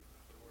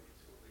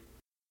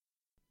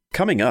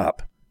Coming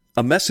up,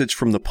 a message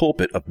from the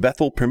pulpit of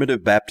Bethel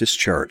Primitive Baptist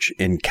Church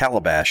in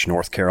Calabash,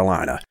 North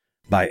Carolina,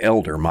 by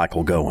Elder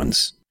Michael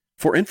Goins.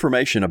 For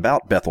information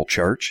about Bethel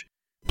Church,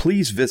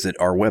 please visit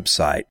our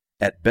website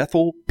at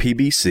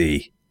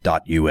bethelpbc.us.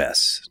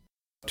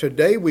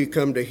 Today we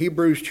come to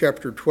Hebrews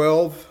chapter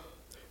 12,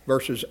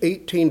 verses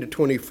 18 to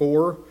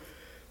 24,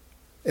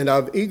 and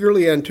I've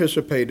eagerly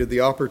anticipated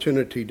the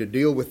opportunity to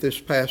deal with this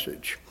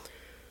passage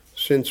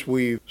since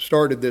we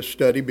started this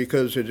study,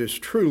 because it is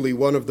truly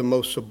one of the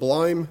most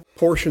sublime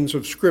portions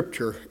of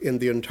Scripture in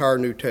the entire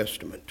New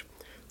Testament.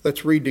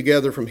 Let's read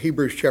together from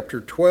Hebrews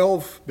chapter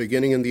 12,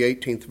 beginning in the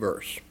 18th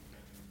verse.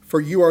 For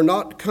you are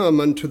not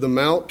come unto the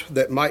mount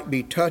that might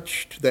be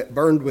touched, that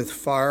burned with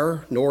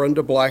fire, nor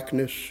unto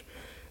blackness,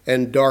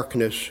 and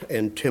darkness,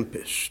 and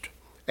tempest,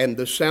 and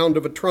the sound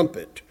of a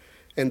trumpet,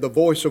 and the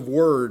voice of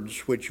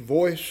words, which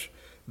voice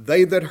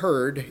they that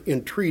heard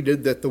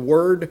entreated that the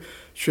word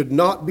should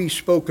not be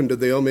spoken to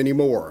them any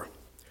more,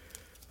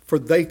 for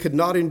they could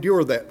not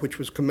endure that which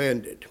was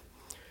commanded.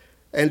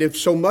 And if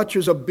so much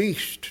as a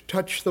beast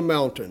touch the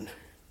mountain,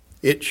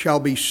 it shall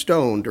be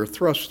stoned or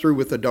thrust through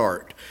with a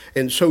dart.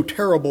 And so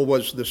terrible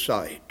was the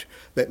sight,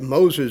 that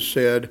Moses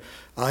said,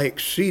 I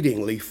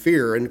exceedingly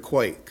fear and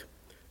quake.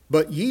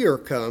 But ye are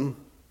come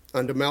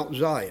unto Mount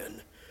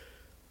Zion,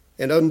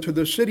 and unto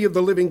the city of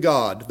the living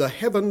God, the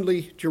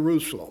heavenly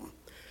Jerusalem,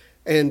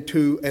 and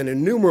to an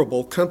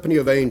innumerable company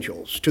of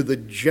angels, to the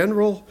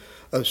general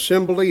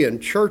assembly and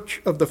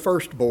church of the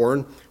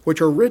firstborn, which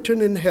are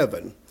written in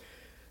heaven,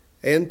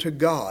 and to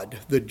God,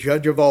 the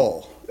judge of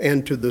all,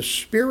 and to the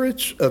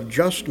spirits of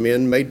just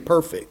men made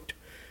perfect,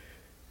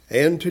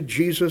 and to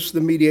Jesus, the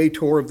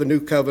mediator of the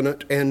new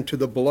covenant, and to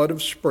the blood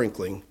of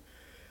sprinkling,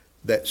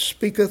 that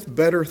speaketh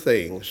better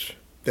things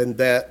than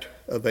that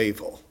of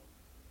Abel.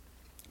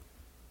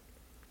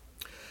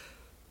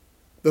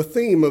 The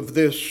theme of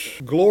this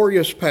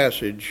glorious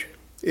passage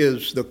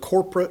is the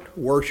corporate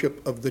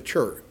worship of the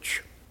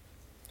church.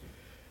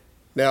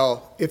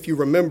 Now, if you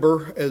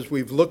remember, as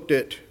we've looked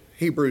at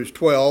Hebrews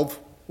 12,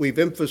 we've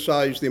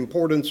emphasized the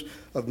importance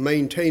of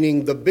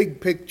maintaining the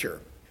big picture.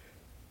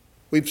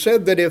 We've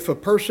said that if a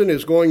person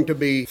is going to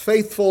be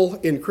faithful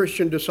in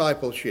Christian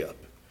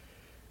discipleship,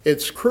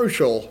 it's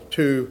crucial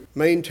to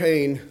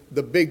maintain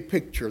the big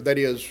picture. That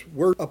is,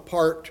 we're a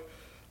part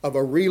of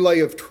a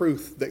relay of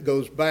truth that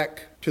goes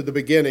back to the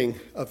beginning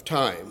of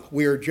time.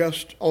 We are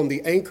just on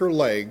the anchor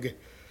leg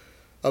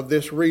of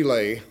this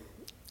relay,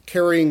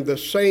 carrying the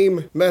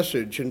same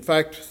message. In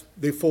fact,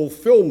 the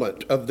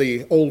fulfillment of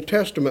the Old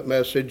Testament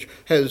message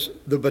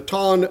the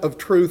baton of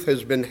truth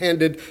has been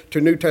handed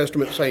to New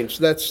Testament saints.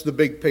 That's the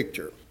big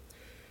picture.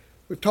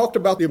 We've talked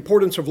about the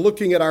importance of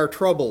looking at our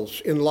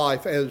troubles in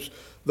life as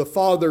the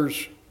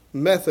Father's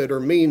method or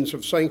means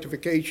of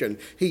sanctification.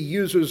 He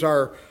uses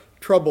our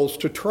troubles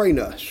to train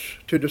us,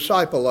 to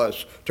disciple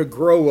us, to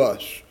grow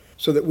us,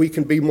 so that we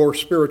can be more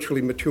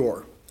spiritually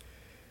mature.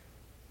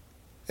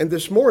 And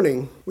this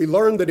morning, we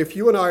learned that if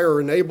you and I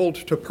are enabled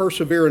to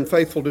persevere in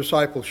faithful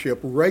discipleship,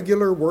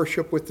 regular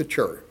worship with the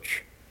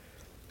church,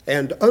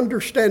 and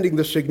understanding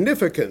the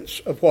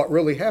significance of what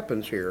really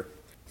happens here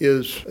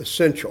is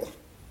essential.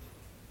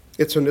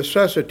 It's a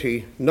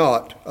necessity,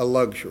 not a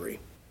luxury.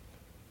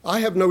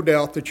 I have no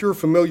doubt that you're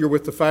familiar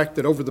with the fact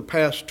that over the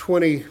past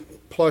 20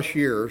 plus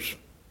years,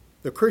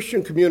 the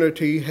Christian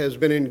community has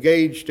been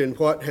engaged in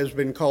what has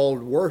been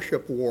called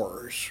worship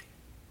wars.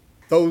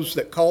 Those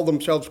that call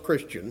themselves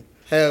Christian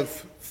have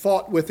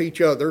fought with each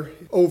other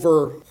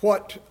over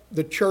what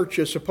the church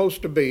is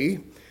supposed to be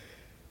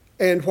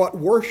and what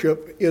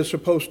worship is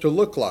supposed to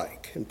look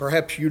like. And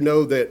perhaps you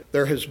know that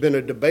there has been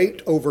a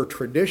debate over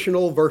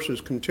traditional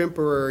versus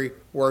contemporary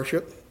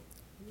worship.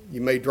 You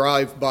may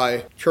drive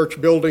by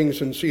church buildings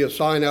and see a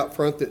sign out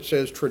front that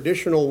says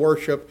traditional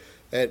worship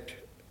at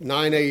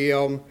 9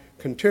 a.m.,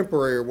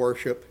 contemporary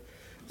worship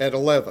at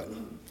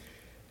 11.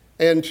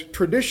 And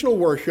traditional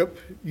worship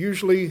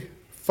usually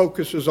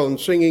focuses on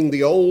singing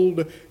the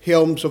old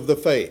hymns of the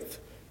faith.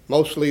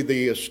 Mostly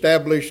the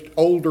established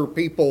older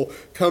people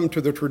come to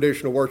the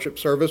traditional worship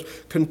service.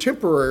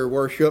 Contemporary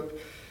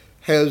worship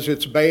has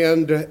its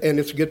band and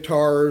its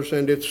guitars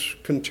and its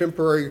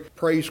contemporary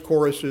praise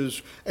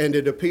choruses, and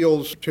it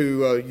appeals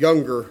to a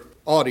younger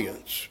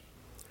audience.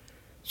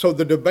 So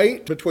the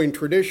debate between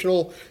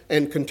traditional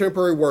and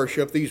contemporary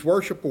worship, these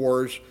worship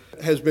wars,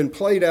 has been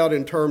played out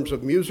in terms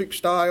of music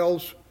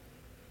styles,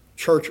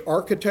 church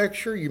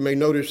architecture. You may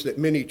notice that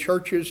many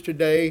churches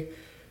today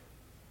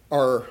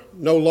are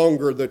no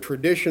longer the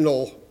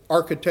traditional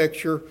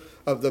architecture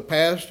of the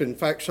past. In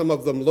fact, some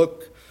of them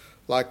look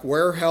like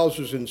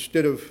warehouses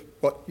instead of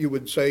what you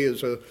would say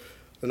is an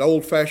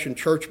old-fashioned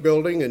church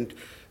building.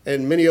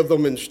 And many of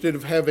them, instead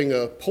of having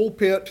a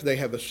pulpit, they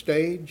have a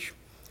stage.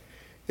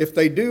 If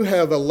they do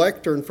have a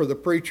lectern for the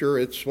preacher,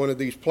 it's one of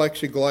these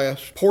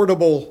plexiglass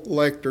portable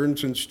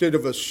lecterns instead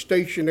of a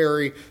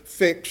stationary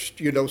fixed,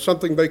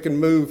 something they can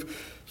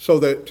move so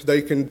that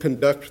they can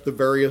conduct the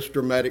various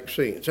dramatic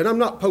scenes. And I'm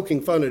not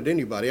poking fun at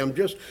anybody. I'm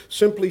just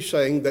simply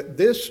saying that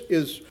this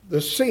is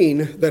the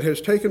scene that has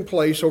taken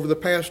place over the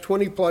past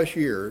 20 plus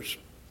years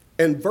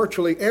And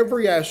virtually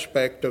every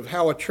aspect of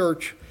how a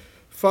church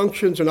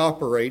functions and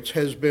operates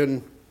has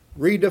been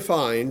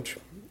redefined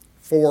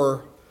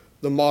for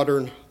the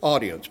modern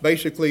audience.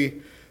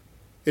 Basically,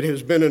 it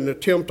has been an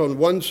attempt on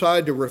one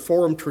side to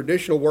reform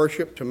traditional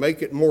worship to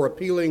make it more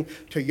appealing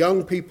to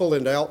young people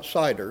and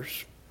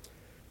outsiders.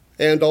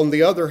 And on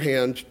the other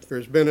hand,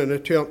 there's been an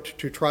attempt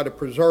to try to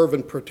preserve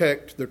and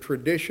protect the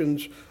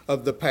traditions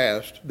of the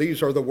past.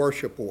 These are the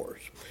worship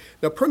wars.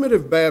 Now,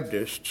 primitive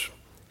Baptists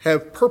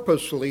have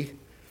purposely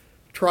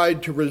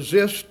tried to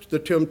resist the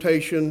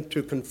temptation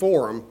to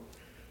conform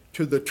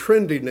to the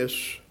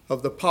trendiness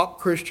of the pop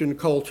Christian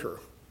culture.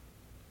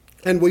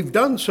 And we've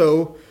done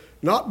so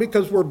not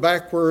because we're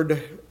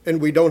backward and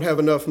we don't have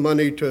enough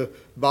money to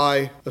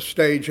buy a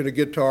stage and a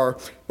guitar,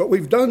 but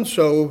we've done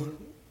so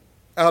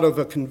out of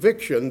a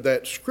conviction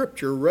that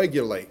Scripture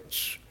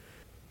regulates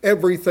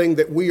everything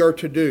that we are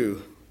to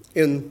do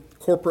in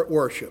corporate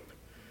worship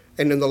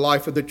and in the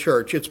life of the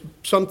church. It's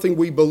something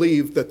we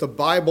believe that the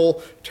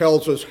Bible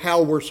tells us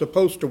how we're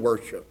supposed to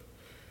worship.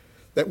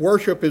 That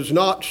worship is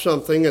not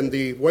something, and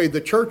the way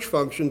the church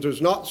functions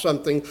is not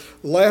something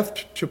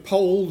left to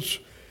polls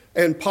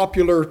and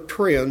popular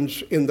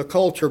trends in the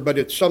culture, but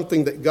it's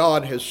something that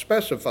God has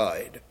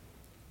specified.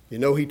 You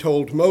know, he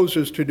told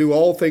Moses to do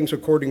all things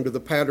according to the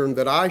pattern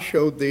that I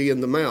showed thee in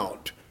the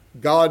mount.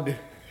 God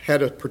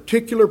had a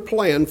particular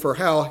plan for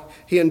how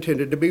he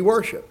intended to be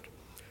worshiped.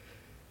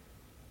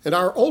 And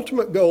our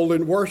ultimate goal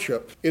in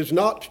worship is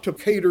not to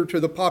cater to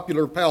the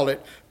popular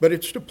palate, but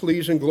it's to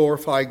please and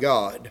glorify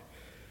God,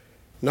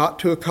 not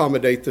to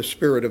accommodate the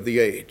spirit of the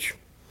age.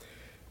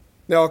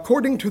 Now,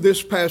 according to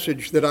this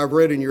passage that I've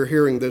read in your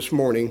hearing this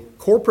morning,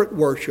 corporate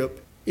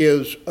worship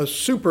is a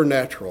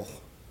supernatural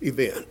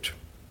event.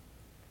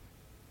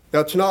 Now,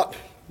 it's not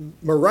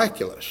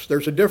miraculous.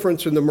 There's a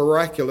difference in the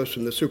miraculous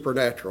and the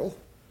supernatural.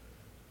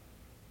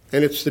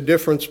 And it's the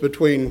difference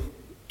between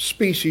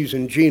species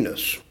and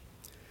genus.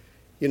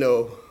 You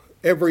know,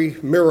 every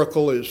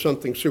miracle is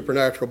something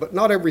supernatural, but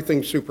not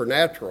everything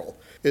supernatural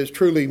is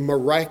truly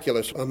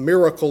miraculous. A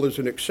miracle is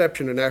an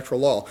exception to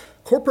natural law.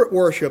 Corporate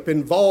worship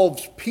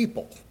involves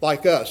people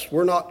like us.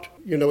 We're not,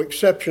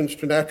 exceptions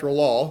to natural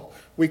law.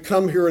 We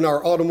come here in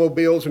our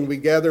automobiles and we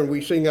gather and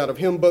we sing out of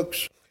hymn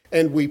books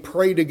and we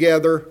pray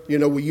together.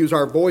 We use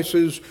our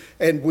voices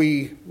and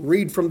we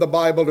read from the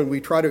Bible and we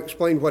try to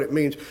explain what it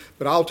means.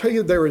 But I'll tell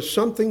you, there is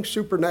something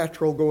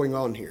supernatural going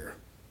on here.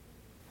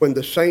 When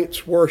the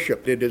saints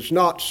worship, it is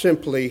not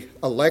simply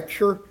a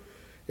lecture.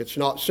 It's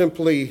not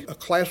simply a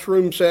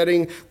classroom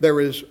setting.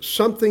 There is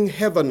something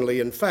heavenly.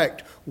 In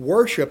fact,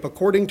 worship,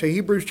 according to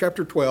Hebrews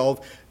chapter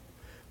 12,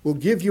 will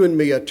give you and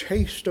me a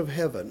taste of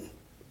heaven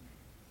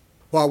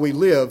while we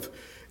live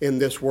in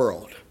this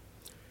world.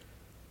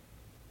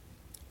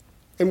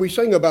 And we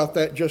sang about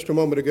that just a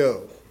moment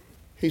ago.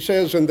 He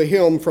says in the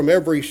hymn, "From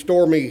every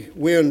stormy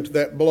wind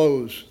that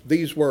blows,"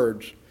 these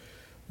words,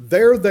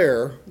 there,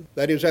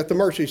 that is at the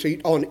mercy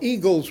seat, on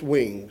eagle's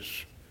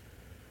wings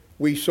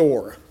we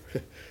soar.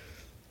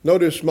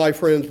 Notice, my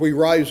friends, we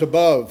rise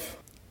above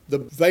the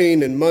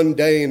vain and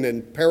mundane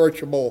and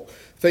perishable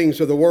things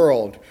of the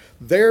world.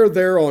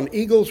 There on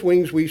eagle's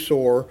wings we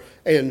soar,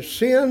 and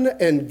sin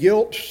and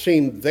guilt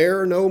seem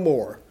there no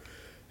more.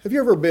 Have you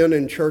ever been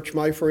in church,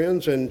 my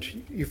friends, and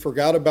you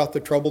forgot about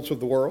the troubles of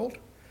the world?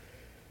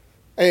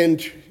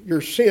 And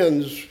your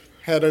sins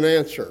had an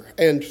answer,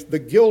 and the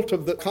guilt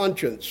of the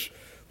conscience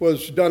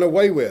was done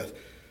away with.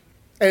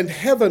 And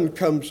heaven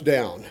comes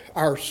down,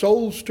 our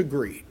souls to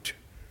greet.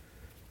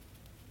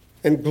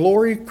 And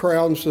glory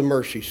crowns the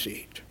mercy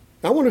seat.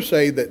 I want to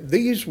say that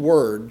these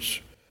words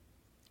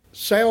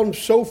sound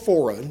so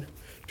foreign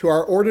to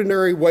our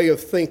ordinary way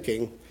of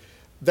thinking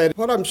that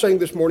what I'm saying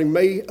this morning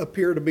may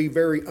appear to be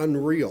very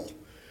unreal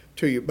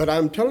to you, but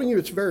I'm telling you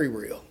it's very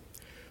real.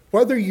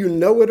 Whether you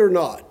know it or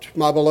not,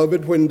 my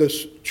beloved, when the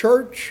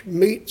church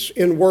meets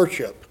in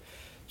worship,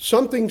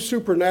 something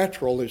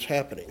supernatural is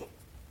happening.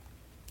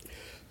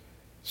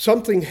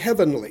 Something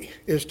heavenly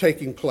is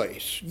taking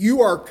place.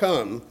 You are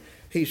come,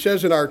 he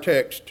says in our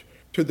text,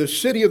 to the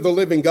city of the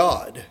living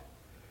God,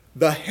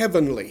 the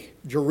heavenly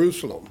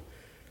Jerusalem.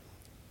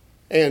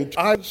 And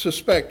I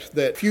suspect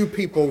that few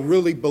people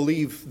really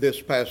believe this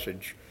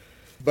passage,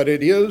 but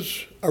it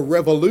is a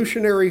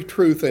revolutionary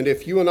truth, and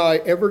if you and I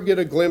ever get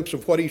a glimpse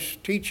of what he's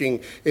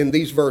teaching in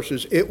these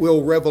verses, it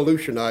will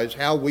revolutionize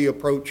how we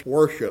approach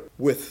worship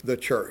with the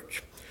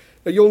church.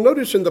 Now, you'll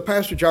notice in the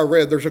passage I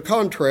read, there's a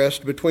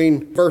contrast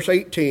between verse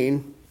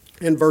 18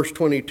 and verse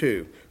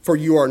 22. For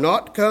you are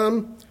not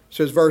come,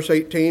 says verse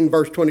 18,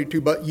 verse 22,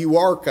 but you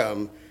are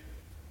come,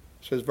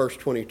 says verse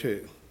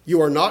 22.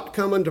 You are not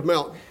come unto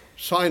Mount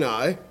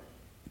Sinai,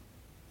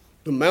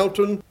 the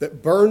mountain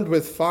that burned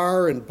with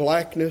fire and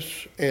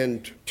blackness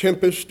and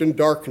tempest and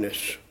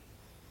darkness.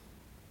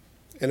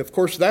 And of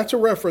course, that's a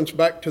reference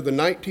back to the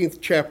 19th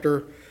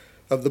chapter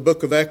of the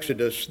book of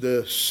Exodus,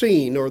 the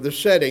scene or the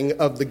setting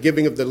of the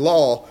giving of the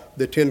law,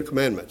 the Ten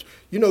Commandments.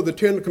 You know, the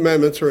Ten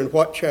Commandments are in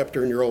what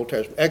chapter in your Old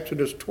Testament?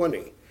 Exodus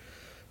 20.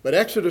 But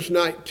Exodus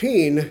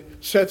 19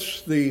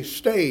 sets the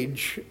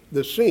stage,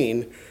 the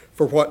scene,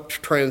 for what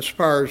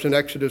transpires in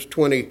Exodus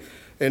 20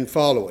 and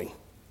following.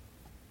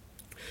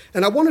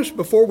 And I want us,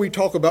 before we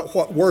talk about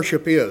what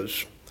worship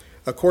is,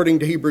 according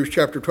to Hebrews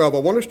chapter 12, I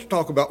want us to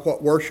talk about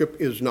what worship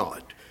is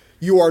not.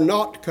 You are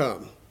not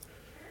come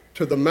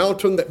to the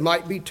mountain that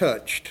might be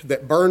touched,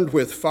 that burned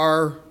with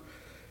fire,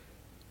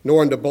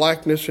 nor into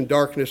blackness and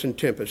darkness and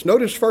tempest.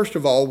 Notice, first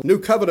of all, new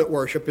covenant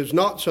worship is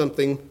not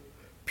something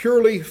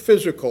purely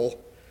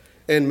physical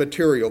and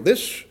material.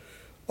 This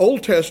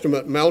Old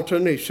Testament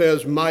mountain, he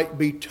says, might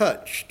be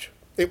touched.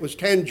 It was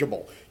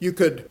tangible. You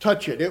could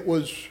touch it. It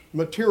was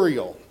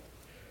material.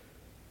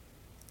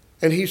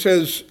 And he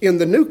says, in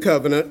the new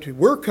covenant,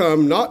 we're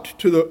come not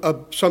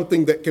to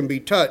something that can be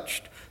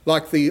touched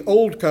like the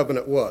old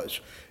covenant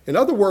was. In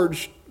other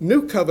words,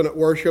 new covenant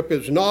worship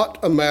is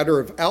not a matter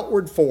of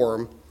outward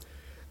form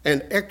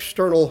and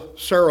external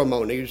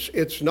ceremonies.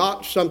 It's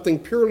not something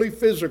purely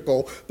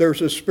physical.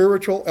 There's a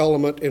spiritual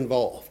element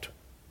involved.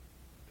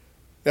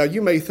 Now,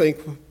 you may think,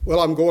 well,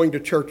 I'm going to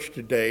church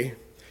today.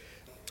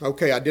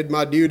 Okay, I did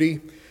my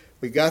duty.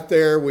 We got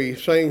there, we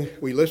sang,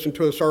 we listened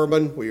to a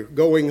sermon, we're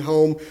going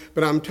home.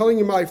 But I'm telling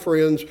you, my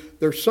friends,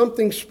 there's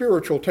something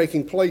spiritual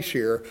taking place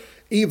here,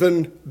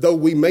 even though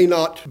we may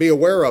not be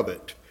aware of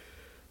it.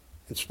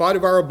 In spite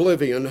of our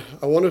oblivion,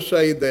 I want to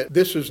say that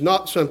this is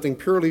not something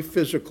purely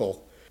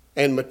physical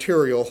and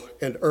material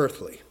and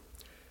earthly.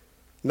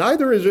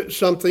 Neither is it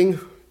something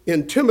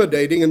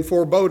intimidating and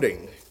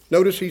foreboding.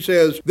 Notice he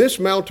says, this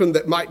mountain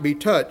that might be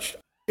touched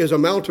is a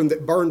mountain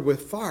that burned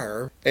with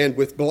fire and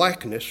with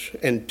blackness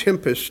and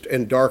tempest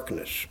and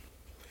darkness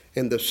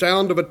and the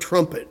sound of a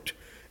trumpet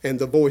and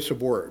the voice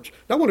of words.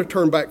 Now I want to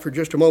turn back for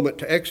just a moment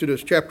to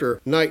Exodus chapter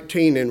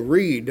 19 and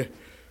read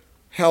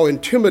how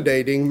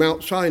intimidating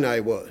Mount Sinai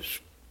was.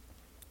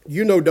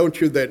 You know, don't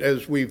you, that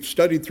as we've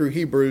studied through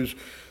Hebrews,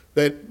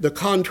 that the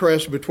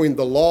contrast between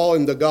the law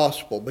and the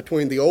gospel,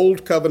 between the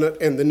old covenant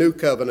and the new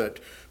covenant,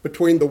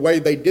 between the way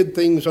they did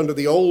things under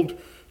the Old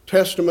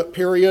Testament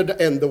period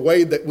and the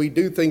way that we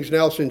do things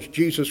now since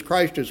Jesus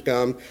Christ has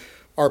come,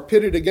 are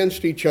pitted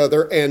against each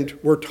other, and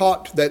we're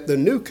taught that the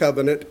new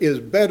covenant is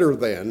better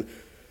than,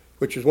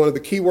 which is one of the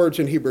key words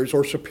in Hebrews,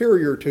 or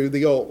superior to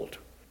the old.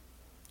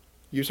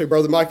 You say,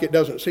 Brother Mike, it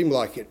doesn't seem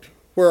like it.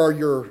 Where are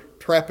your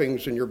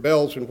trappings and your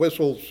bells and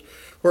whistles?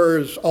 Where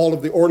is all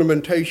of the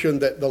ornamentation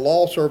that the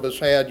law service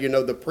had? You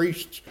know, the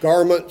priest's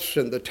garments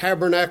and the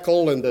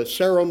tabernacle and the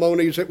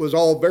ceremonies. It was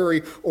all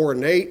very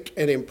ornate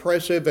and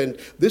impressive, and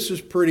this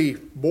is pretty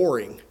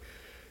boring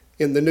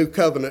in the new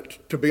covenant,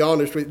 to be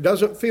honest with you. It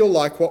doesn't feel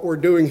like what we're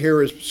doing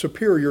here is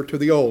superior to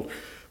the old.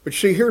 But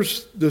see,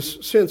 here's the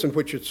sense in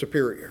which it's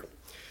superior.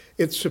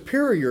 It's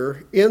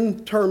superior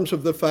in terms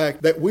of the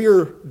fact that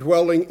we're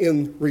dwelling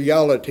in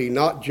reality,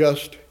 not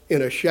just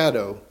in a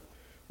shadow.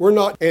 We're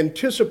not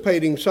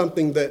anticipating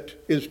something that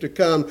is to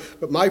come,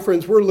 but my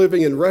friends, we're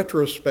living in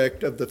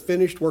retrospect of the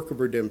finished work of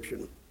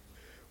redemption.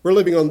 We're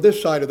living on this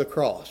side of the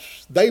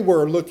cross. They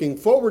were looking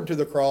forward to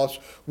the cross.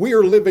 We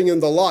are living in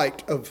the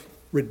light of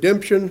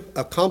redemption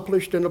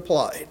accomplished and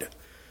applied,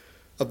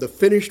 of the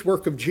finished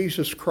work of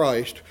Jesus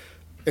Christ.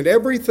 And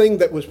everything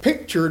that was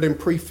pictured and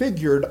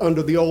prefigured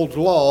under the old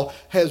law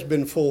has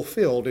been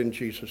fulfilled in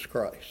Jesus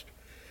Christ.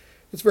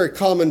 It's very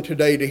common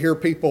today to hear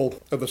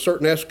people of a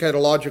certain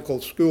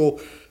eschatological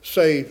school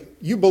say,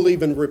 you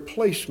believe in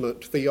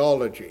replacement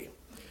theology,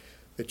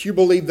 that you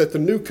believe that the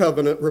new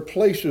covenant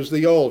replaces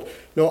the old.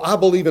 No, I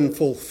believe in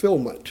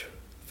fulfillment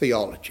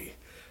theology.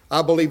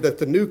 I believe that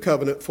the new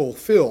covenant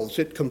fulfills,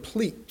 it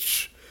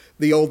completes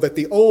the old, that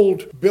the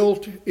old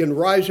built in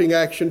rising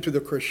action to the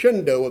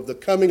crescendo of the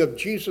coming of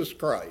Jesus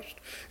Christ.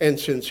 And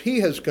since he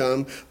has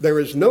come, there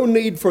is no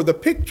need for the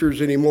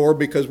pictures anymore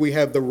because we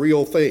have the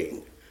real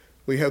thing.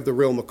 We have the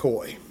real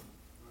McCoy.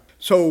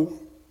 So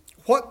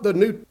what the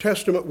New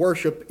Testament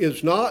worship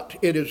is not,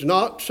 it is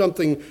not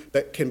something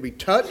that can be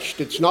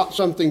touched. It's not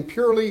something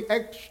purely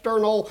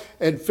external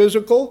and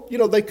physical. You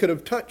know, they could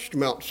have touched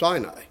Mount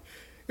Sinai.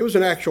 It was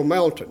an actual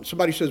mountain.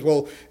 Somebody says,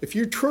 well, if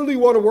you truly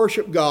want to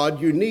worship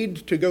God, you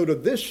need to go to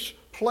this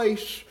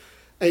place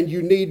and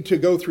you need to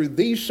go through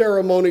these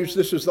ceremonies.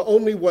 This is the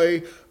only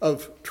way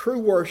of true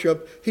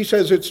worship. He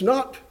says it's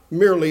not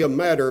merely a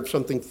matter of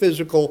something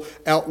physical,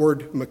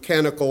 outward,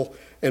 mechanical,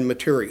 and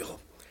material.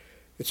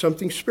 It's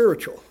something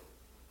spiritual.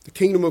 The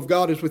kingdom of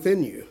God is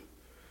within you.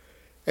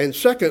 And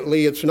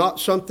secondly, it's not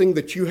something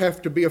that you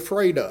have to be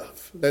afraid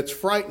of, that's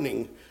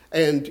frightening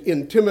and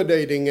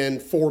intimidating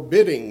and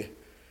forbidding.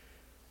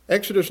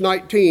 Exodus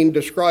 19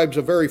 describes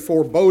a very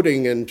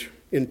foreboding and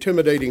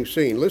intimidating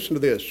scene. Listen to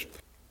this.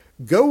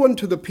 Go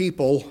unto the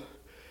people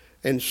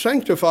and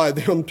sanctify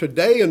them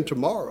today and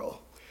tomorrow,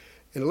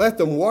 and let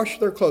them wash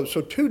their clothes.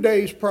 So 2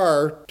 days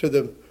prior to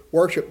the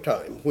worship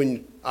time,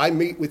 when I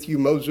meet with you,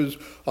 Moses,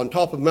 on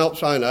top of Mount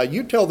Sinai,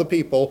 you tell the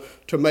people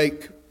to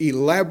make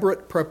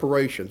elaborate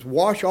preparations.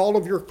 Wash all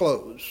of your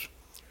clothes.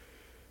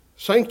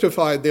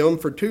 Sanctify them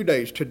for 2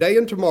 days, today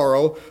and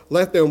tomorrow.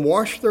 Let them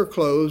wash their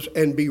clothes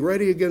and be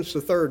ready against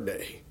the third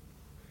day.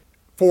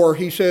 For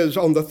he says,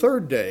 on the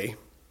third day,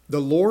 the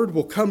Lord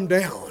will come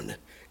down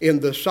in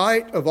the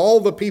sight of all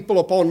the people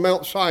upon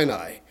Mount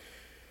Sinai,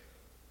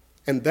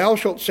 and thou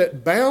shalt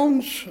set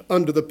bounds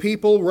unto the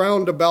people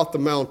round about the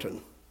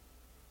mountain.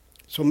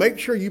 So make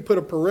sure you put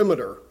a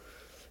perimeter.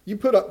 You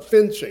put up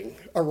fencing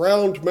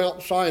around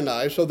Mount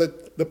Sinai so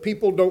that the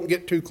people don't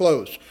get too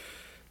close.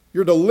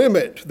 You're to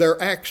limit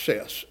their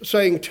access,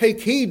 saying,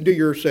 take heed to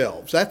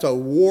yourselves. That's a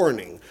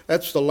warning.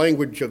 That's the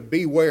language of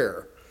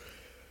beware.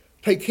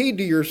 Take heed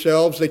to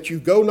yourselves that you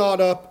go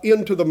not up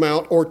into the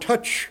mount or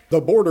touch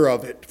the border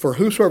of it. For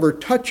whosoever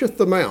toucheth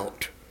the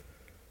mount,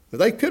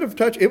 they could have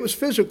touched, it was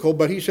physical,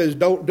 but he says,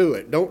 don't do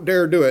it. Don't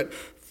dare do it.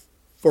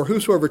 For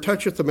whosoever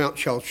toucheth the mount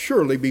shall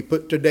surely be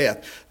put to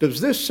death. Does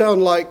this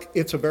sound like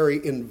it's a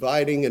very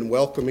inviting and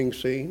welcoming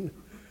scene?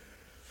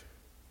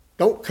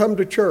 Don't come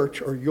to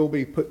church or you'll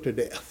be put to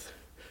death.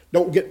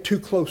 Don't get too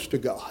close to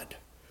God.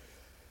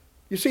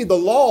 You see, the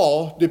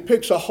law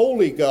depicts a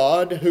holy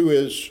God who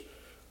is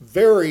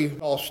very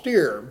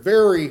austere,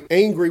 very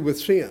angry with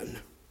sin.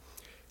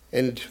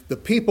 And the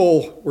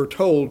people were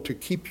told to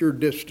keep your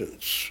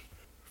distance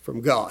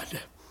from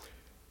God.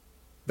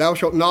 Thou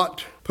shalt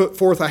not put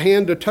forth a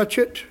hand to touch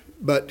it,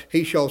 but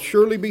he shall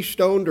surely be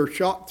stoned or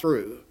shot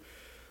through.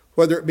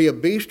 Whether it be a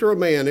beast or a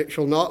man, it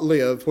shall not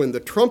live. When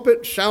the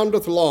trumpet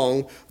soundeth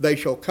long, they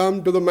shall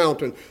come to the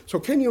mountain. So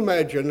can you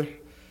imagine,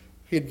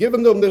 he had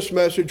given them this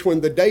message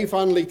when the day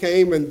finally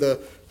came and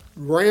the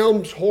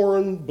ram's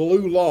horn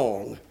blew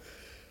long.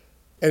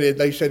 And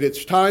they said,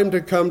 it's time to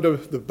come to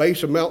the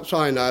base of Mount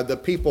Sinai. The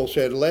people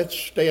said, let's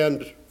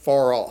stand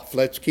far off.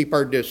 Let's keep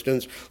our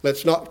distance.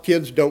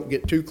 Kids don't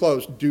get too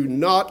close. Do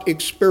not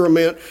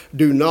experiment.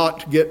 Do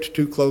not get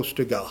too close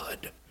to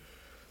God.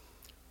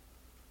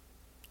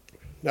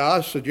 Now,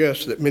 I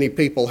suggest that many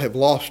people have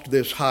lost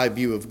this high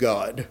view of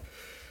God.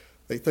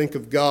 They think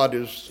of God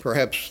as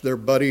perhaps their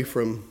buddy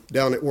from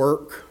down at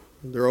work,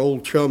 their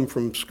old chum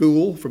from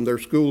school, from their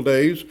school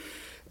days.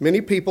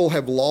 Many people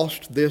have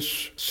lost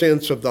this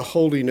sense of the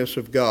holiness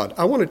of God.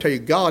 I want to tell you,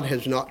 God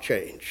has not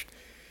changed.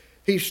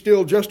 He's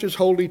still just as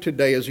holy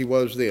today as he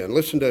was then.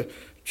 Listen to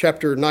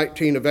chapter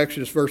 19 of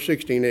Exodus, verse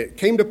 16. It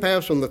came to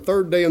pass on the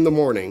third day in the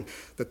morning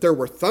that there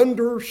were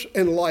thunders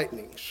and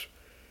lightnings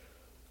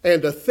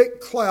and a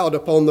thick cloud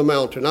upon the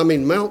mountain. I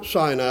mean, Mount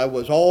Sinai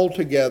was all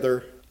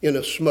together in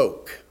a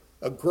smoke.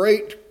 A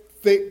great,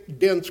 thick,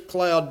 dense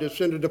cloud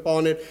descended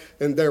upon it,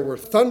 and there were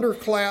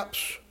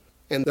thunderclaps,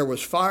 and there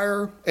was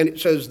fire, and it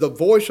says, the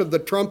voice of the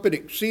trumpet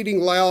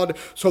exceeding loud,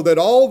 so that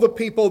all the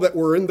people that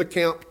were in the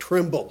camp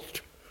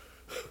trembled.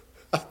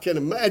 I can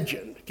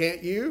imagine,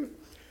 can't you?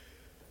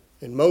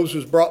 And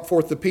Moses brought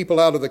forth the people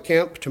out of the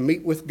camp to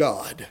meet with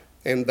God,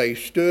 and they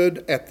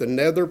stood at the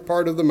nether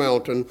part of the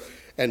mountain,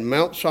 and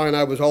Mount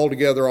Sinai was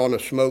altogether on a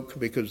smoke,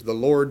 because the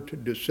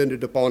Lord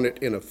descended upon it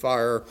in a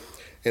fire,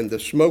 and the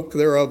smoke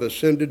thereof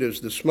ascended as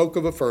the smoke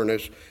of a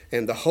furnace,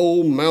 and the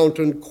whole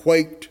mountain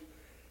quaked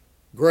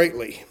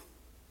greatly.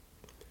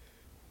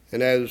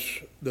 And as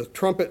the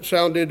trumpet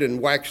sounded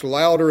and waxed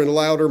louder and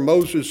louder,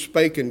 Moses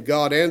spake, and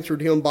God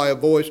answered him by a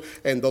voice,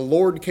 and the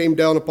Lord came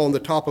down upon the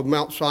top of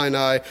Mount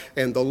Sinai,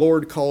 and the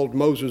Lord called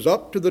Moses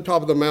up to the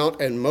top of the mount,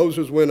 and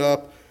Moses went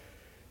up,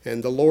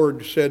 and the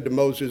Lord said to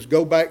Moses,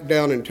 go back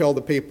down and tell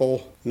the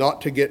people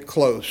not to get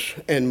close.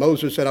 And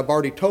Moses said, I've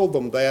already told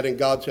them that, and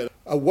God said,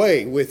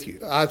 away with you.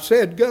 I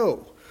said,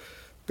 go.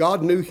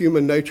 God knew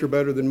human nature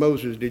better than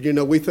Moses did. You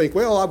know, we think,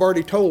 well, I've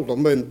already told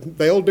them, and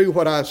they'll do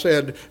what I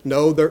said.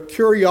 No, their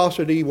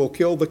curiosity will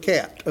kill the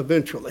cat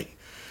eventually.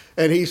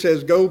 And he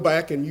says, go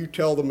back and you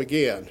tell them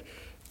again.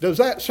 Does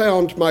that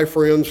sound, my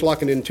friends,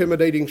 like an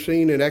intimidating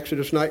scene in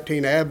Exodus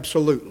 19?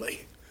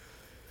 Absolutely.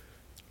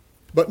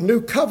 But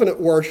new covenant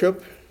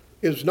worship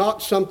is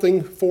not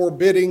something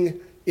forbidding,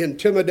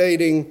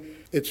 intimidating.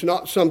 It's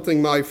not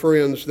something, my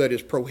friends, that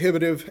is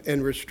prohibitive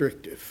and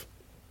restrictive.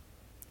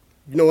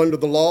 You know, under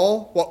the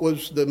law, what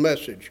was the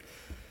message?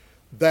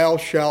 Thou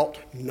shalt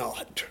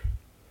not.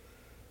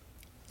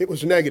 It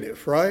was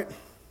negative, right?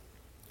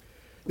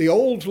 The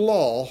old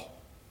law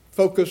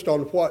focused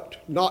on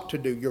what not to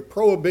do, your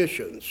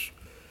prohibitions,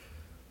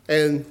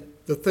 and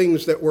the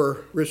things that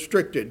were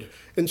restricted.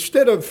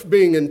 Instead of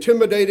being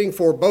intimidating,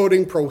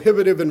 foreboding,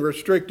 prohibitive, and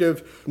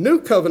restrictive, new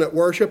covenant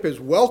worship is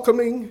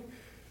welcoming,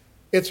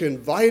 it's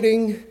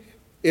inviting,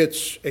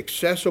 it's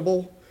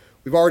accessible.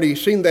 We've already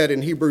seen that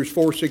in Hebrews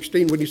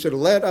 4:16 when he said,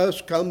 let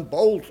us come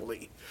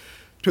boldly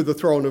to the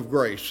throne of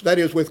grace. That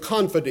is, with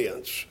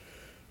confidence.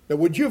 Now,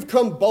 would you have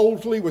come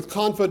boldly with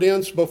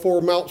confidence before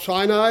Mount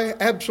Sinai?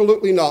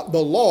 Absolutely not. The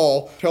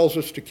law tells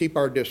us to keep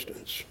our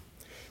distance.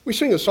 We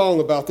sing a song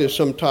about this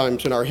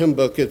sometimes in our hymn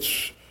book.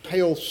 It's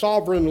Hail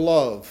Sovereign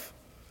Love.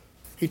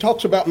 He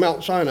talks about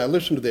Mount Sinai.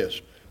 Listen to this.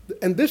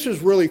 And this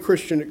is really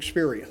Christian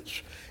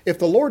experience. If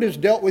the Lord has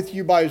dealt with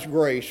you by his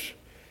grace,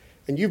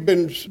 and you've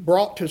been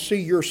brought to see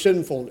your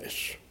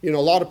sinfulness. You know,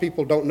 a lot of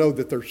people don't know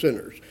that they're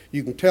sinners.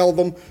 You can tell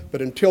them,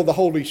 but until the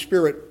Holy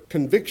Spirit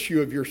convicts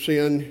you of your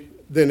sin,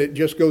 then it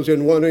just goes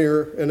in one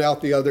ear and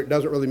out the other. It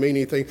doesn't really mean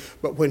anything.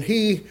 But when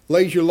he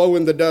lays you low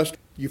in the dust,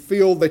 you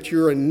feel that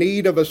you're in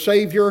need of a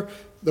Savior,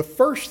 the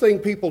first thing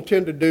people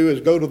tend to do is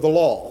go to the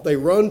law. They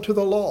run to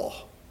the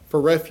law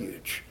for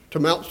refuge, to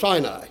Mount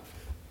Sinai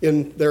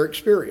in their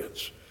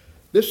experience.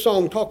 This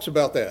song talks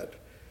about that.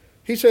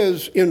 He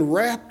says,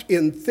 enwrapped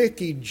in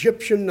thick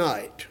Egyptian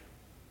night,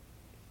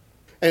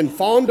 and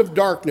fond of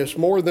darkness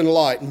more than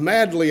light,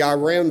 madly I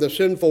ran the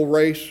sinful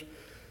race,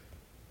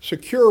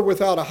 secure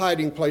without a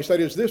hiding place. That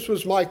is, this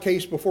was my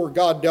case before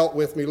God dealt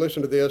with me.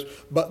 Listen to this.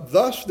 But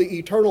thus the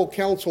eternal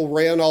counsel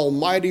ran,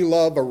 almighty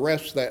love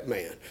arrests that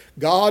man.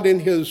 God in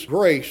his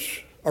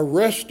grace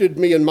arrested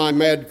me in my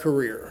mad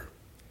career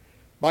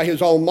by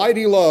his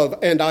almighty love,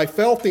 and I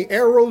felt the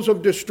arrows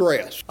of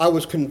distress. I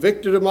was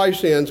convicted of my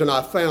sins, and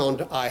I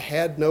found I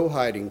had no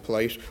hiding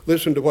place.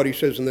 Listen to what he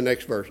says in the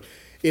next verse.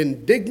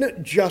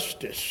 Indignant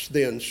justice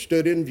then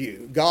stood in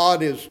view.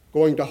 God is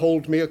going to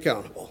hold me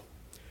accountable.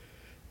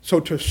 So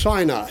to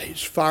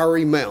Sinai's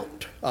fiery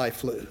mount I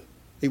flew.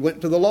 He went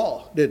to the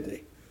law, didn't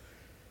he?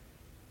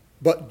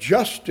 But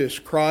justice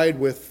cried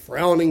with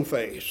frowning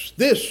face,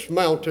 this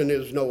mountain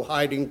is no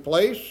hiding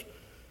place.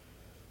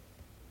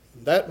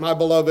 That, my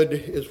beloved,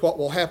 is what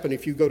will happen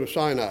if you go to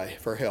Sinai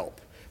for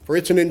help. For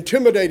it's an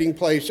intimidating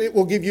place. It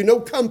will give you no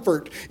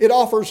comfort. It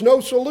offers no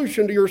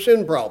solution to your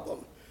sin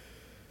problem.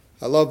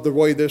 I love the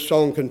way this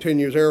song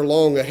continues. Ere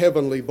long a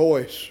heavenly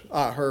voice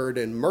I heard,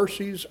 in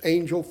mercy's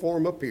angel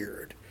form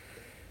appeared,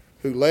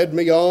 who led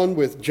me on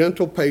with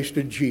gentle pace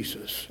to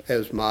Jesus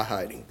as my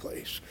hiding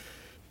place.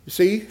 You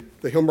see,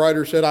 the hymn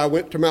writer said, I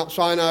went to Mount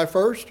Sinai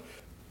first,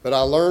 but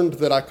I learned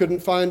that I couldn't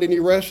find any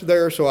rest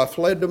there, so I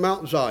fled to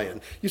Mount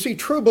Zion. You see,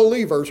 true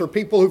believers are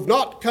people who've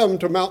not come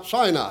to Mount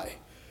Sinai.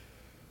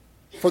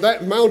 For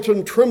that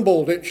mountain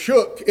trembled, it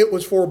shook, it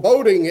was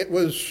foreboding, it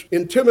was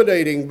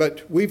intimidating,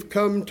 but we've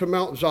come to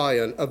Mount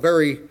Zion, a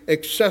very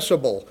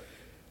accessible,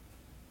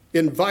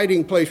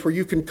 inviting place where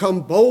you can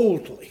come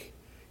boldly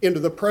into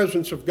the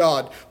presence of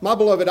God. My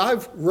beloved,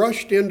 I've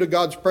rushed into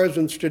God's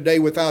presence today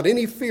without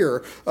any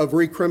fear of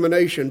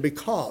recrimination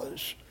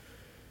because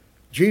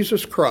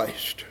Jesus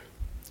Christ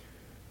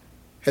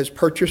has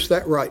purchased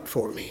that right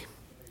for me.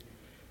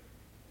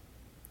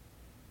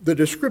 The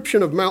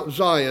description of Mount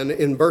Zion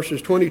in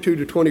verses 22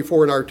 to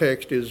 24 in our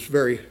text is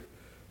very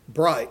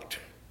bright,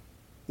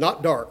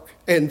 not dark,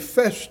 and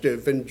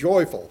festive and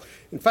joyful.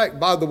 In fact,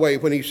 by the way,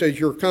 when he says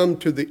you're come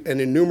to an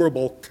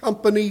innumerable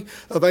company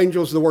of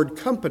angels, the word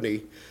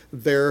company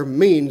there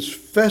means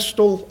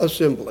festal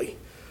assembly.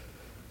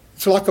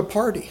 It's like a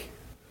party.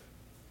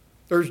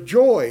 There's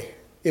joy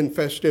in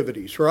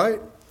festivities, right?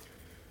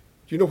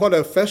 Do you know what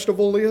a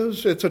festival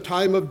is? It's a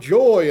time of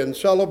joy and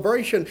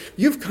celebration.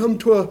 You've come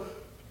to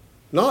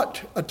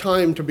not a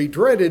time to be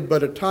dreaded,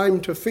 but a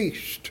time to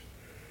feast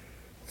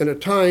and a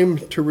time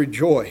to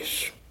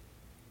rejoice.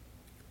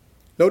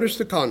 Notice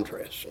the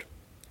contrast.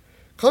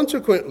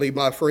 Consequently,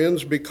 my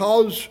friends,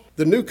 because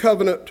the new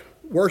covenant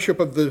worship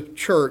of the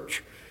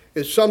church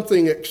is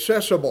something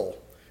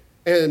accessible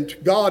and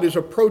God is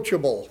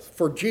approachable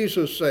for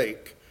Jesus'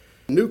 sake,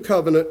 new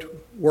covenant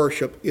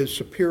worship is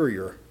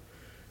superior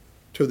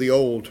to the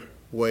old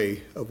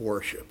way of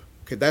worship.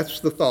 Okay, that's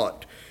the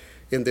thought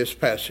in this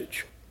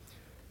passage.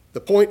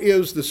 The point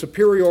is the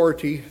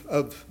superiority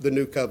of the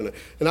new covenant.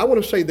 And I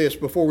want to say this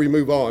before we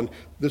move on.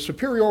 The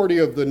superiority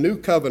of the new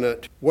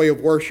covenant way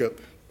of worship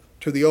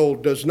to the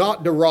old does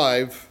not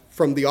derive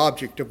from the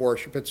object of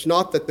worship. It's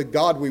not that the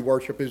God we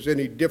worship is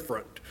any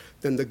different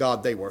than the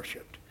God they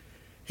worshiped.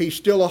 He's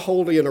still a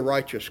holy and a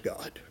righteous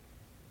God.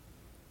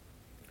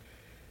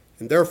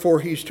 And therefore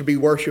he's to be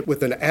worshiped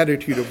with an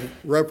attitude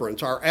of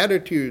reverence. Our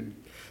attitude,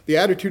 the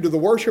attitude of the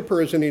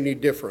worshiper isn't any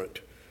different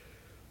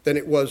than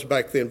it was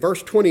back then.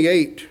 Verse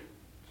 28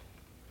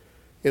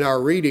 in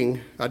our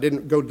reading, I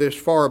didn't go this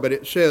far, but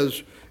it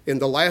says in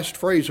the last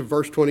phrase of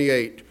verse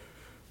 28,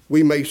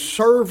 we may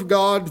serve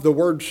God. The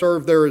word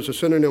serve there is a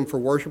synonym for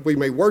worship. We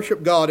may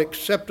worship God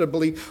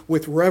acceptably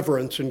with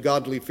reverence and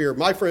godly fear.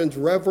 My friends,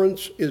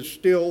 reverence is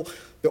still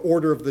the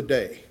order of the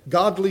day.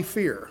 Godly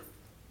fear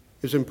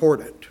is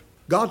important.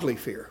 Godly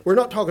fear. We're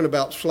not talking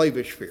about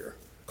slavish fear,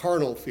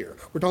 carnal fear.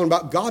 We're talking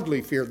about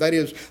godly fear. That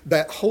is,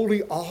 that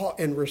holy awe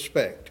and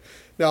respect.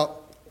 Now,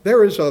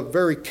 there is a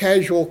very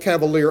casual,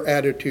 cavalier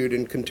attitude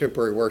in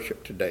contemporary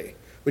worship today.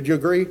 Would you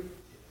agree?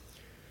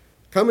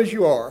 Come as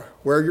you are.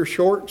 Wear your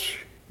shorts,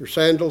 your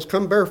sandals.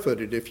 Come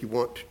barefooted if you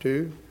want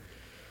to.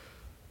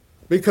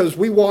 Because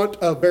we want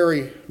a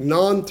very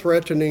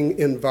non-threatening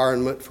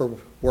environment for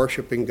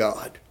worshiping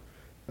God.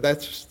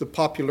 That's the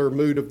popular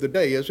mood of the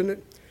day, isn't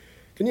it?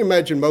 Can you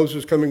imagine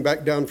Moses coming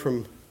back down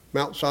from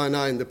Mount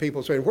Sinai and the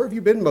people saying, where have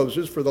you been,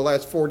 Moses, for the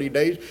last 40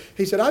 days?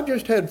 He said, I've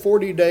just had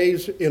 40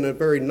 days in a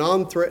very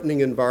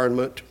non-threatening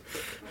environment,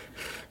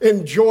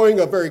 enjoying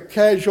a very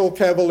casual,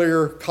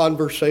 cavalier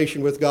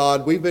conversation with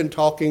God. We've been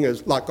talking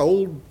as like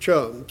old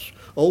chums,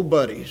 old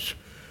buddies.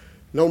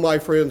 No, my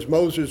friends,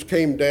 Moses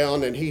came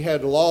down and he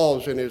had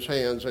laws in his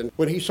hands. And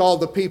when he saw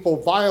the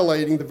people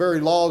violating the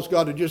very laws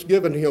God had just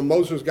given him,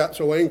 Moses got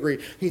so angry,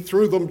 he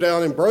threw them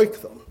down and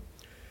broke them.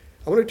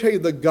 I want to tell you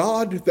the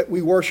God that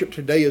we worship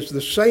today is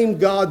the same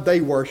God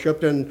they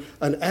worshiped, and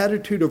an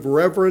attitude of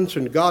reverence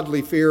and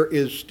godly fear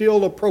is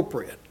still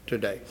appropriate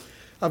today.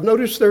 I've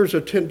noticed there's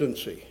a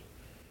tendency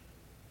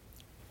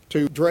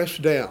to dress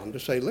down, to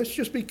say, let's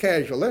just be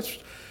casual.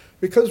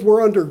 Because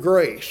we're under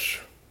grace.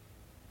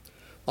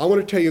 I want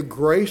to tell you,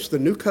 grace, the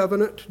new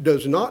covenant,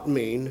 does not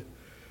mean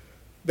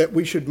that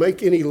we should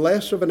make any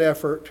less of an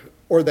effort,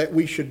 or that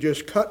we should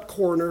just cut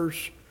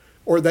corners,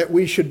 or that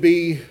we should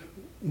be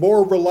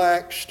more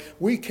relaxed.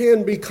 We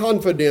can be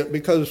confident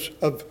because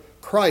of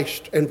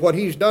Christ and what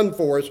he's done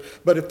for us,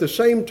 but at the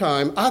same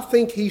time, I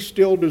think he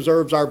still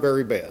deserves our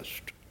very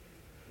best.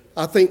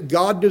 I think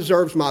God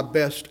deserves my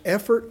best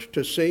effort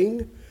to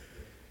sing.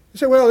 You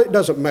say, well, it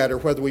doesn't matter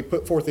whether we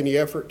put forth any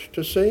effort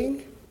to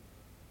sing.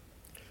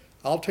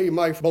 I'll tell you,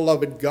 my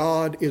beloved,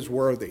 God is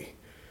worthy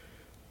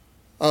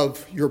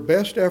of your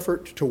best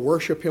effort to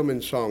worship him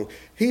in song.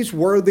 He's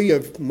worthy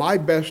of my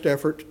best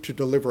effort to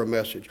deliver a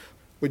message.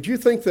 Would you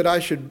think that I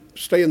should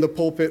stay in the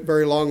pulpit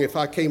very long if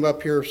I came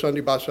up here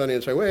Sunday by Sunday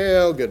and say,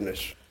 well,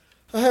 goodness,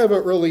 I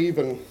haven't really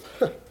even,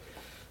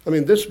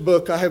 this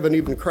book, I haven't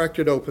even cracked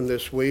it open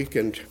this week,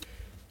 and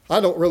I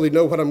don't really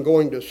know what I'm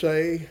going to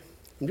say.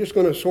 I'm just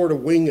going to sort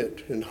of wing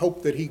it and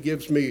hope that he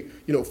gives me,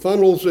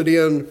 funnels it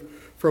in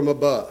from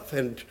above.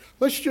 And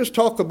let's just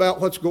talk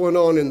about what's going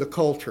on in the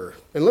culture.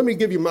 And let me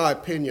give you my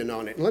opinion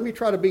on it. And let me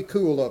try to be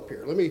cool up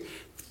here. Let me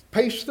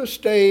pace the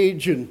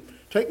stage and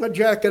take my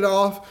jacket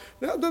off.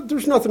 Now,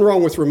 there's nothing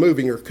wrong with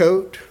removing your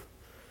coat.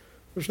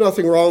 There's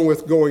nothing wrong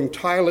with going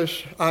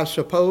tieless, I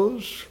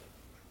suppose.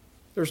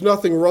 There's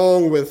nothing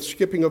wrong with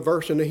skipping a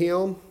verse in a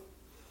hymn.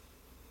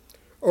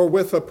 Or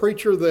with a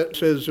preacher that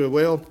says,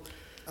 well,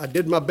 I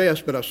did my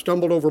best, but I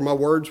stumbled over my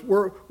words.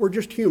 We're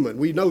just human.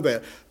 We know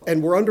that.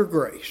 And we're under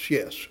grace,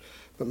 yes.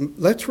 But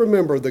let's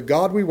remember the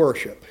God we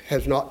worship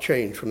has not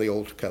changed from the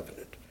old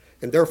covenant.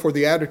 And therefore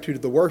the attitude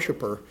of the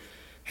worshiper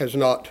has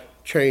not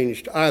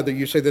changed either.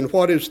 You say, then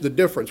what is the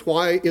difference?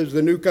 Why is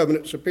the new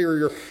covenant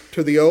superior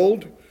to the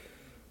old?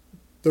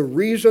 The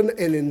reason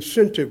and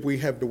incentive we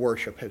have to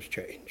worship has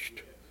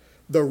changed.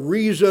 The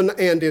reason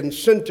and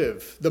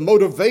incentive, the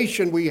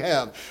motivation we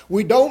have.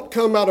 We don't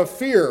come out of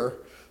fear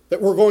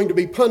that we're going to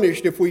be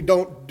punished if we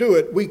don't do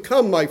it. We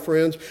come, my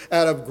friends,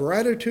 out of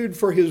gratitude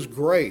for his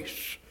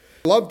grace.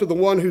 Love to the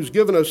one who's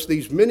given us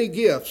these many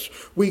gifts.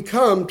 We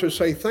come to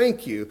say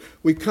thank you.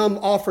 We come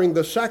offering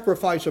the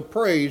sacrifice of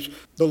praise.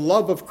 The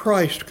love of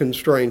Christ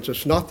constrains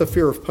us, not the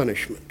fear of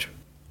punishment.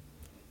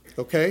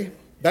 Okay?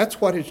 That's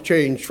what has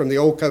changed from the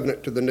old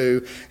covenant to the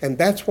new, and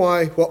that's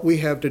why what we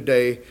have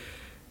today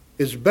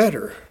is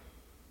better.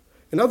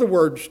 In other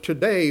words,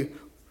 today,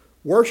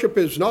 worship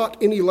is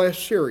not any less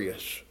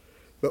serious.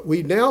 But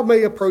we now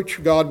may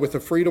approach God with a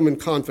freedom and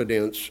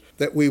confidence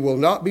that we will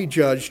not be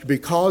judged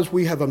because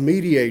we have a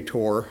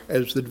mediator,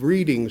 as the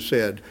reading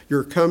said.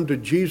 You're come to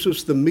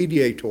Jesus the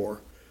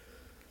mediator,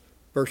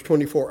 verse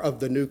 24,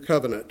 of the new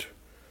covenant,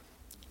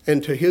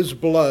 and to his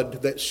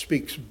blood that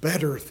speaks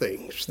better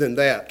things than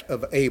that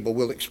of Abel.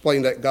 We'll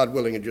explain that, God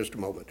willing, in just a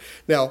moment.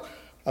 Now,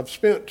 I've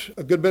spent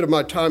a good bit of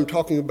my time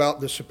talking about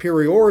the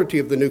superiority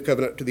of the new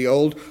covenant to the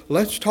old.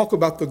 Let's talk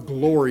about the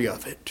glory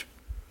of it.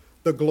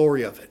 The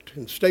glory of it.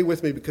 And stay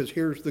with me because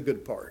here's the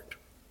good part.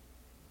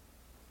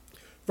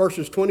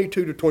 Verses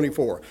 22 to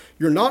 24.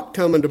 You're not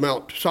come unto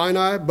Mount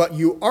Sinai, but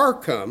you are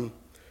come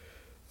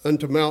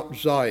unto Mount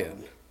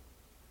Zion.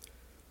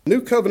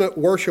 New covenant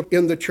worship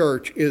in the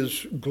church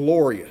is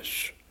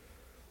glorious.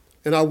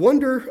 And I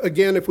wonder,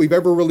 again, if we've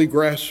ever really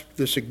grasped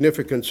the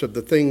significance of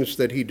the things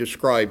that he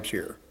describes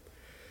here.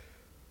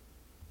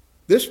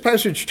 This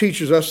passage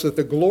teaches us that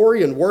the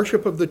glory and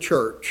worship of the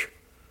church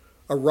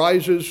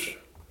arises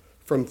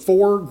from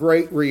four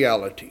great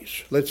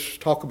realities. Let's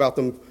talk about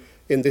them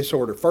in this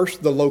order.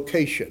 First, the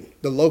location,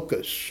 the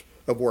locus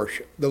of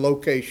worship, the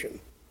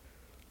location.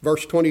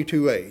 Verse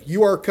 22a,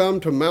 you are come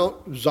to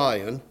Mount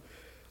Zion,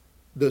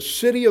 the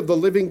city of the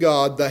living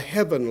God, the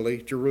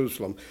heavenly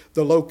Jerusalem.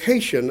 The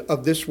location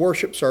of this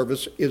worship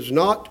service is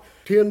not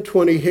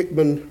 1020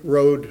 Hickman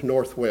Road,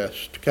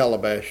 Northwest,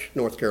 Calabash,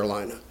 North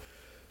Carolina.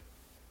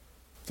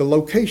 The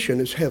location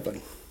is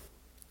heaven.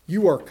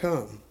 You are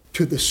come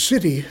to the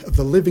city of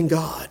the living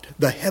God,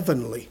 the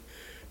heavenly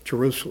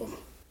Jerusalem.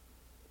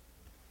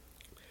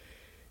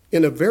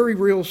 In a very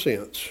real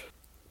sense,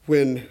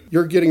 when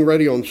you're getting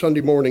ready on Sunday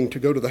morning to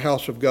go to the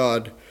house of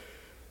God,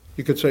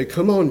 you could say,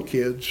 come on,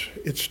 kids,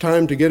 it's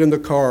time to get in the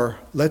car.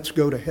 Let's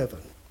go to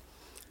heaven.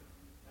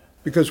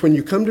 Because when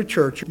you come to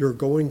church, you're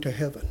going to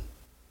heaven.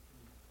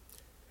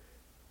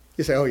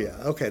 You say, oh yeah,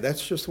 okay,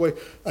 that's just the way.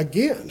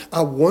 Again,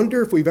 I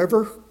wonder if we've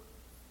ever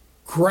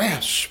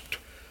grasped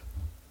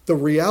the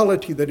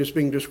reality that is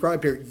being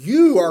described here.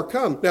 You are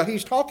come. Now,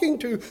 he's talking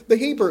to the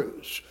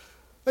Hebrews.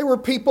 They were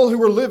people who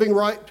were living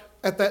right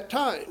at that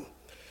time.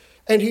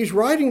 And he's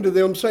writing to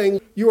them saying,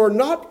 you are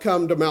not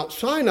come to Mount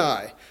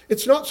Sinai.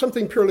 It's not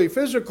something purely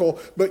physical,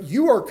 but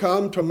you are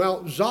come to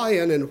Mount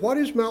Zion. And what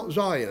is Mount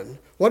Zion?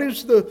 What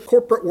is the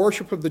corporate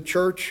worship of the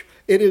church?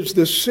 It is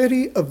the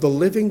city of the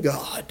living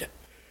God.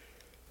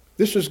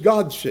 This is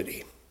God's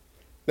city.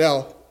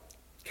 Now,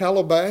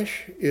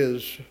 Calabash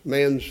is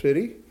Man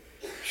City,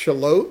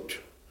 Shallotte,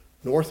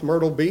 North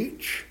Myrtle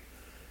Beach.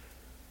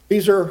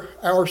 These are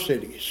our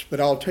cities, but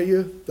I'll tell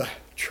you, the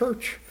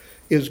church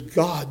is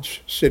God's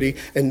city,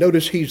 and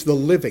notice he's the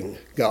living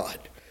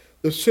God,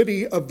 the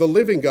city of the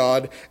living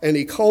God, and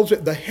he calls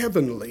it the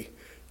heavenly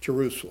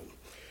Jerusalem.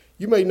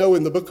 You may know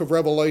in the book of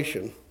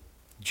Revelation,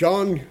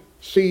 John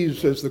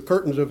sees as the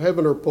curtains of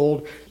heaven are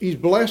pulled, he's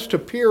blessed to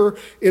peer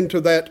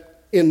into that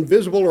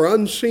invisible or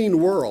unseen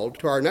world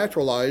to our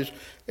natural eyes,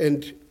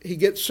 and he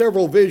gets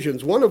several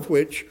visions, one of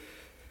which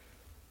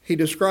he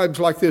describes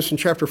like this in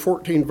chapter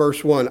 14,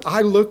 verse 1.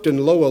 I looked,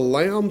 and lo, a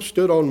lamb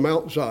stood on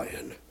Mount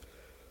Zion,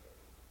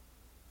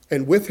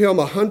 and with him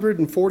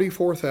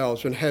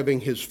 144,000, having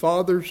his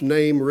Father's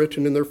name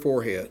written in their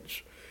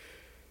foreheads.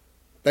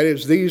 That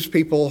is, these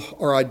people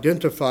are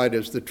identified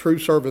as the true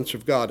servants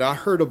of God. I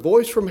heard a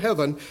voice from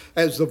heaven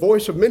as the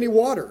voice of many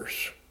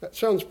waters. That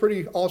sounds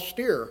pretty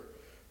austere,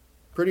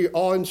 pretty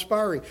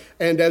awe-inspiring.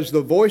 And as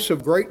the voice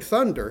of great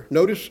thunder.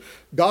 Notice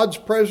God's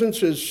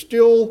presence is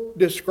still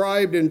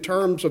described in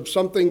terms of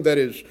something that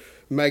is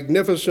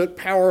magnificent,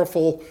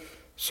 powerful,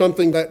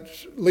 something that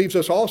leaves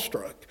us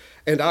awestruck.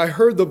 And I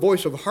heard the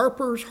voice of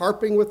harpers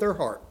harping with their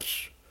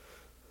harps.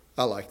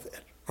 I like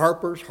that.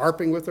 Harpers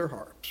harping with their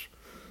harps.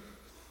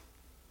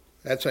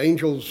 That's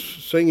angels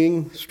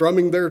singing,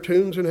 strumming their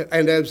tunes.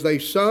 And as they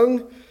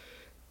sung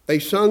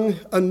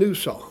a new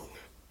song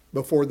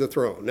before the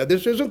throne. Now,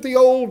 this isn't the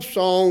old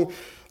song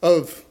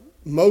of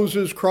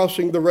Moses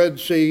crossing the Red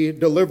Sea,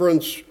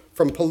 deliverance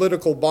from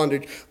political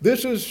bondage.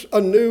 This is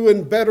a new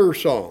and better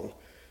song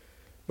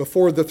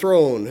before the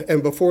throne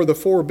and before the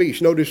four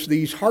beasts. Notice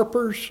these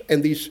harpers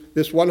and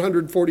this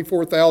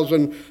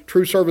 144,000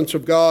 true servants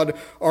of God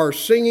are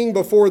singing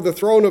before the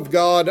throne of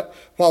God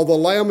while the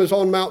Lamb is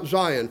on Mount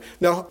Zion.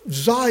 Now,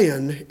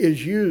 Zion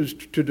is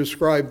used to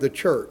describe the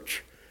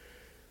church.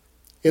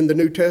 In the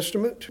New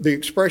Testament, the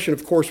expression,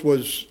 of course,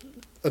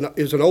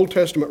 is an Old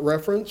Testament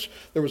reference.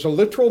 There was a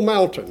literal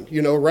mountain,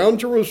 around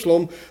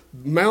Jerusalem.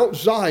 Mount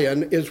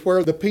Zion is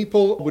where the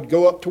people would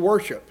go up to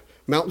worship,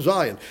 Mount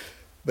Zion.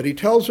 But he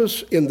tells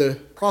us in the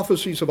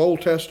prophecies of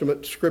Old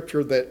Testament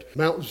scripture that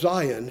Mount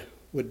Zion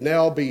would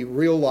now be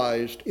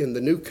realized in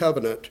the new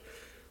covenant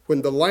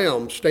when the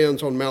Lamb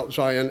stands on Mount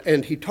Zion.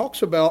 And he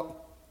talks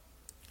about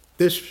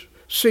this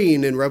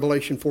scene in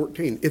Revelation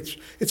 14.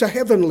 It's a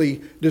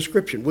heavenly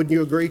description. Wouldn't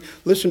you agree?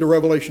 Listen to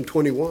Revelation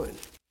 21,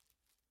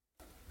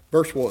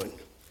 verse 1.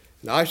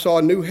 And I saw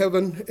a new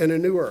heaven and a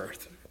new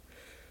earth.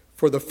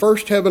 For the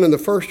first heaven and the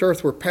first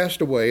earth were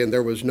passed away, and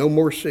there was no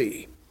more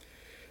sea.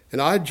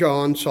 And I,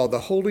 John, saw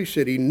the holy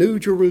city, New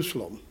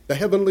Jerusalem, the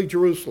heavenly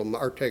Jerusalem,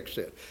 our text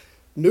said.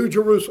 New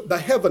Jerusalem, the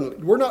heavenly.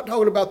 We're not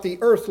talking about the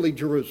earthly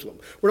Jerusalem.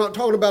 We're not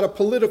talking about a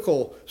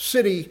political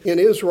city in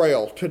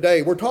Israel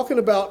today. We're talking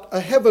about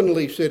a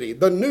heavenly city,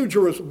 the New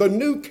Jerusalem, the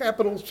new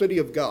capital city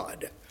of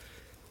God,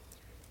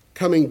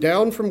 coming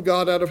down from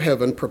God out of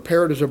heaven,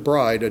 prepared as a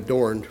bride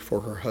adorned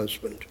for her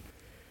husband.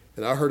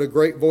 And I heard a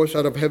great voice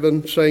out of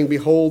heaven saying,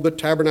 Behold, the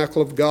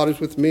tabernacle of God is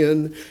with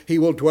men. He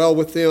will dwell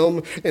with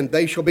them, and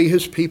they shall be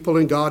his people,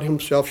 and God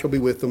himself shall be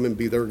with them and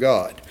be their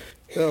God.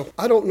 Now,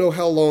 I don't know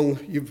how long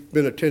you've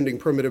been attending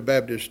Primitive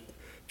Baptist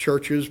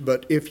churches,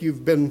 but if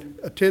you've been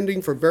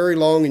attending for very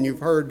long and you've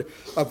heard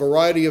a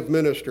variety of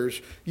ministers,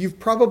 you've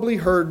probably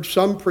heard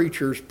some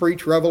preachers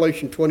preach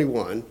Revelation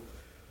 21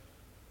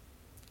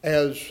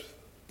 as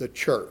the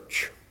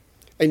church.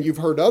 And you've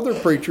heard other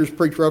preachers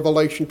preach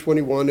Revelation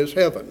 21 as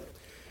heaven.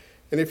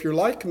 And if you're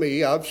like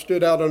me, I've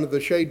stood out under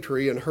the shade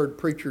tree and heard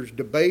preachers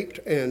debate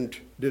and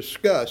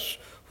discuss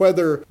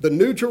whether the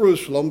New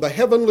Jerusalem, the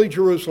heavenly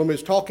Jerusalem,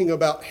 is talking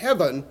about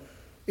heaven,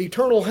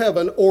 eternal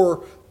heaven,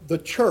 or the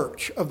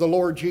church of the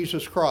Lord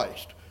Jesus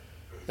Christ.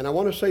 And I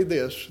want to say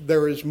this,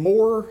 there is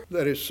more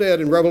that is said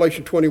in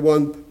Revelation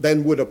 21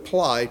 than would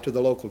apply to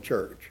the local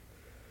church.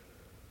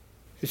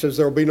 He says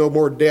there will be no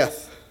more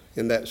death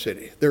in that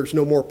city. There's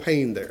no more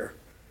pain there.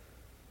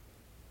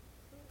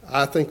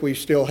 I think we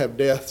still have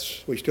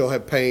deaths, we still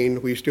have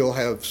pain, we still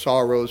have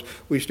sorrows,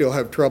 we still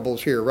have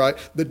troubles here, right?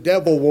 The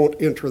devil won't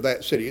enter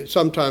that city.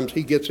 Sometimes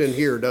he gets in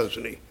here,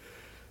 doesn't he?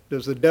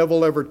 Does the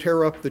devil ever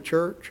tear up the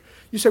church?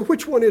 You say,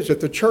 which one is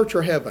it, the church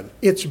or heaven?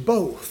 It's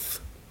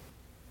both.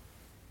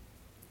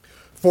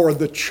 For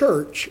the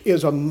church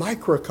is a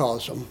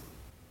microcosm,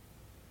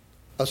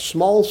 a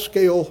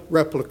small-scale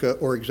replica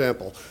or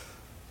example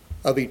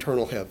of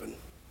eternal heaven.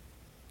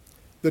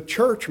 The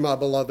church, my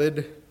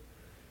beloved,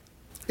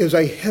 is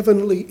a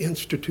heavenly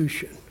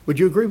institution. Would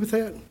you agree with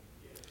that?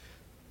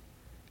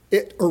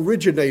 It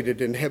originated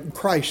in heaven.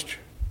 Christ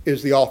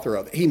is the author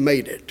of it. He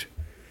made it.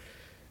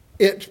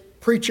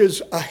 It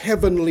preaches a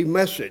heavenly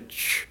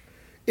message.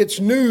 Its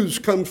news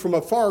comes from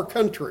a far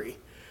country.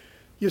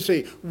 You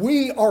see,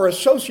 we are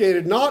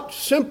associated not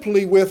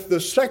simply with the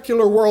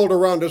secular world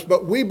around us,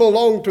 but we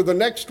belong to the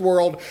next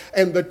world,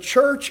 and the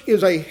church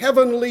is a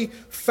heavenly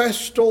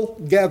festal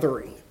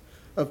gathering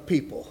of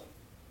people.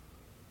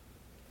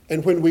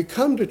 And when we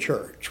come to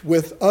church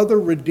with other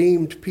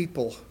redeemed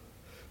people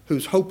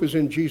whose hope is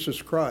in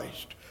Jesus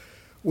Christ,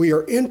 We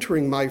are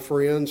entering, my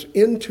friends,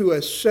 into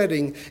a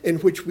setting in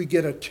which we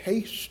get a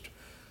taste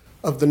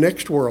of the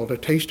next world, a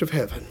taste of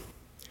heaven,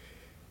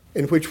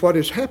 in which what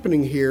is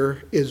happening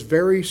here is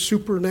very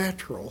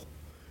supernatural.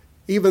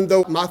 Even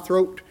though my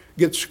throat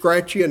gets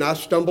scratchy and I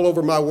stumble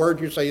over my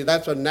words, you say,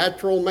 that's a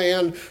natural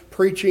man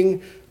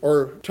preaching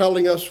or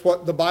telling us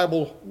what the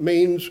Bible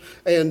means,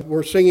 and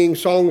we're singing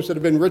songs that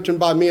have been written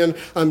by men.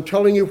 I'm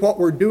telling you, what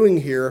we're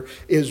doing here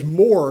is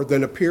more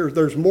than appears.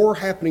 There's more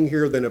happening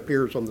here than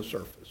appears on the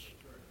surface.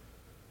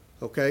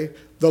 Okay?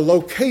 The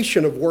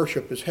location of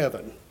worship is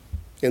heaven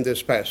in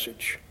this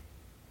passage.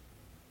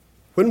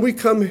 When we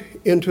come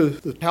into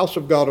the house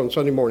of God on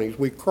Sunday mornings,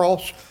 we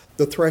cross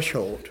the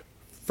threshold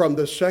from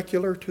the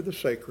secular to the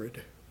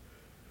sacred,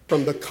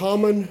 from the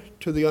common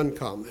to the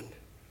uncommon,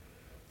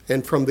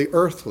 and from the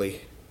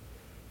earthly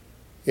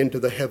into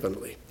the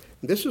heavenly.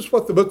 This is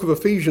what the book of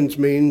Ephesians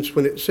means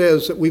when it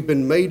says that we've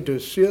been made to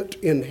sit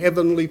in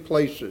heavenly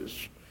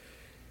places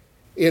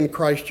in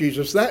Christ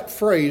Jesus. That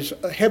phrase,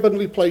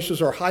 heavenly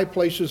places or high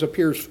places,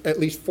 appears at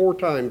least 4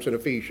 times in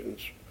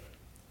Ephesians.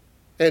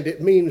 And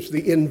it means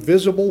the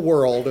invisible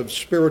world of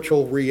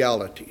spiritual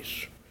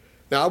realities.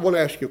 Now, I want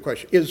to ask you a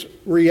question. Is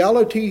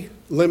reality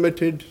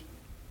limited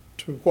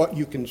to what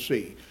you can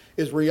see?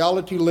 Is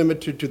reality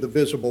limited to the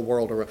visible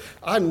world around?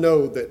 I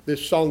know that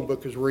this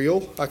songbook is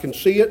real. I can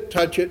see it,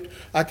 touch it.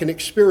 I can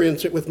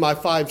experience it with my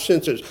 5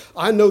 senses.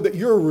 I know that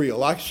you're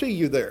real. I see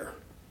you there.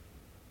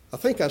 I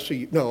think I see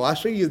you. No, I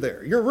see you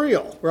there. You're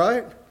real,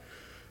 right?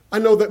 I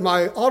know that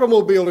my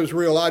automobile is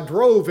real. I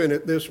drove in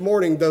it this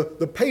morning.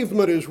 The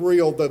pavement is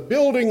real. The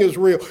building is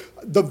real.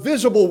 The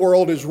visible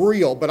world is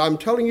real. But I'm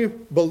telling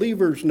you,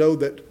 believers know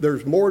that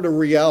there's more to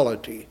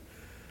reality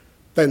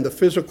than the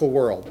physical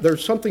world.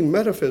 There's something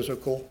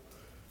metaphysical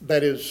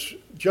that is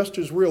just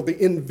as real.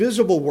 The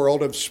invisible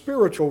world of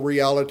spiritual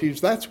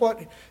realities, that's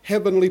what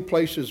heavenly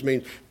places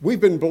mean.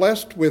 We've been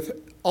blessed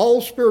with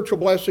all spiritual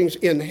blessings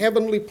in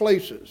heavenly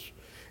places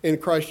in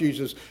Christ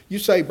Jesus. You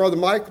say, Brother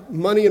Mike,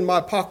 money in my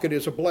pocket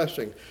is a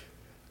blessing.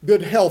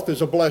 Good health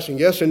is a blessing.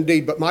 Yes,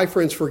 indeed. But my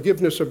friends,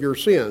 forgiveness of your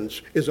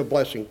sins is a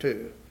blessing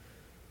too.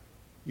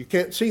 You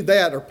can't see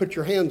that or put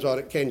your hands on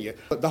it, can you?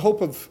 But the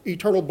hope of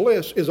eternal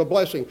bliss is a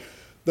blessing.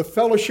 The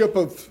fellowship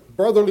of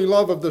brotherly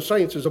love of the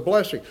saints is a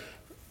blessing.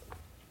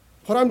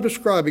 What I'm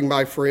describing,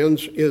 my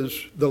friends,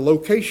 is the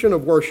location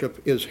of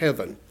worship is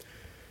heaven.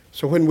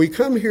 So when we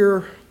come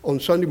here on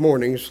Sunday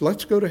mornings,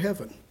 let's go to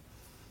heaven.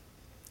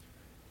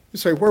 You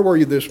say, where were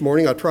you this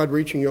morning? I tried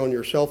reaching you on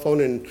your cell phone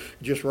and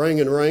just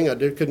rang and rang.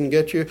 Couldn't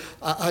get you.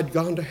 I'd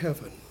gone to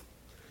heaven.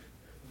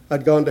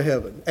 I'd gone to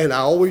heaven. And I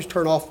always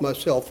turn off my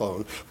cell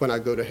phone when I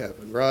go to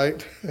heaven,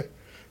 right?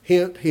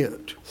 Hint,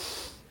 hint.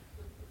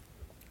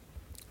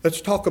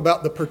 Let's talk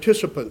about the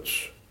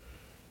participants.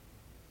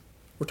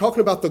 We're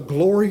talking about the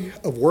glory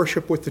of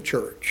worship with the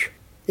church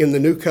in the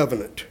new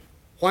covenant.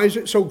 Why is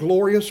it so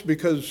glorious?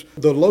 Because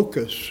the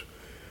locus,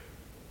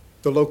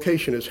 the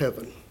location is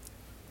heaven.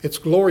 It's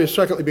glorious,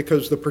 secondly,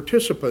 because the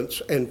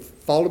participants, and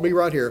follow me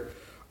right here,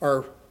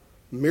 are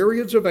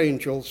myriads of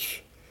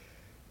angels,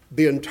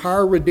 the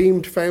entire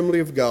redeemed family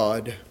of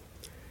God,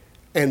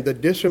 and the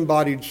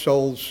disembodied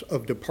souls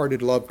of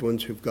departed loved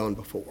ones who've gone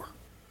before.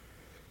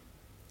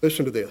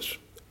 Listen to this.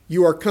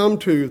 You are come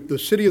to the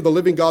city of the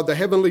living God, the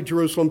heavenly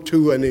Jerusalem,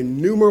 to an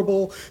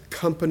innumerable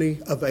company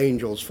of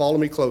angels. Follow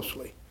me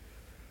closely.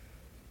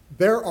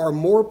 There are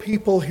more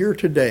people here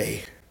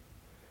today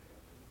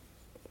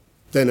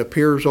than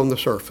appears on the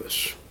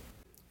surface.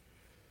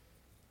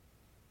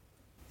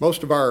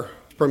 Most of our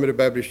primitive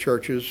Baptist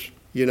churches,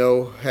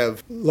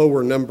 have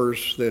lower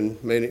numbers than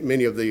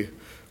many of the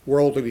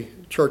worldly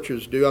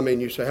churches do. I mean,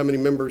 you say, how many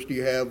members do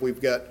you have?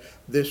 We've got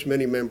this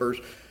many members.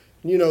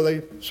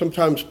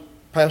 Sometimes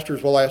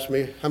pastors will ask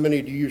me, how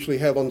many do you usually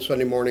have on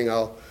Sunday morning?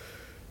 I'll,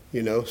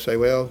 say,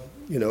 well,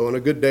 on a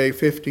good day,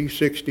 50,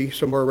 60,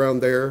 somewhere around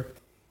there.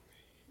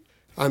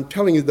 I'm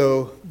telling you,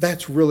 though,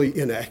 that's really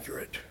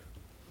inaccurate.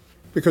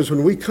 Because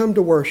when we come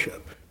to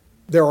worship,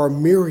 there are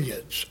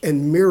myriads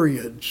and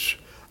myriads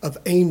of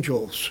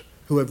angels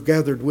who have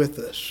gathered with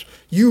us.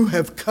 You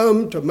have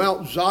come to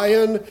Mount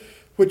Zion,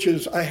 which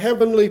is a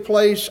heavenly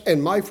place,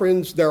 and my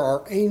friends, there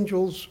are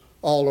angels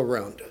all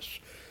around us.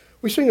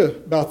 We sing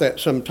about that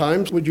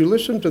sometimes. Would you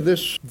listen to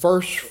this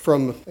verse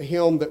from a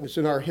hymn that was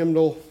in our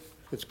hymnal?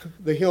 It's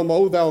the hymn,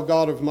 O Thou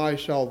God of My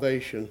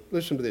Salvation.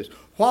 Listen to this.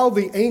 While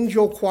the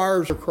angel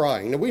choirs are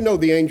crying. Now we know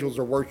the angels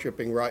are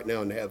worshiping right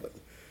now in heaven.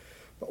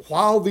 But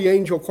while the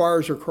angel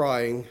choirs are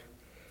crying,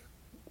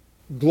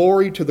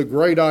 glory to the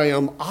great I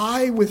Am,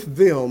 I with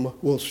them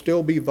will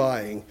still be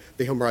vying,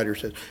 the hymn writer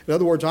says. In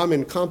other words, I'm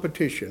in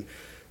competition.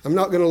 I'm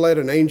not going to let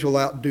an angel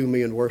outdo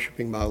me in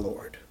worshiping my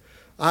Lord.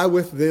 I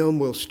with them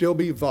will still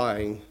be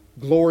vying.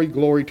 Glory,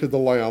 glory to the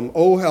Lamb.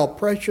 Oh, how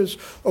precious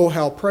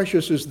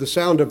is the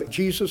sound of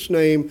Jesus'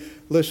 name.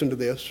 Listen to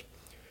this.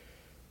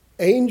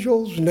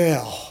 Angels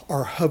now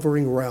are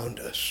hovering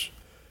round us,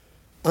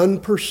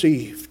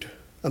 unperceived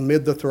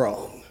amid the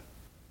throng,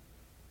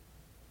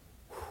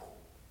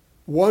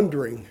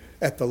 wondering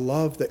at the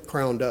love that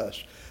crowned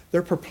us.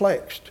 They're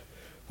perplexed.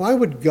 Why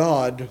would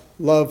God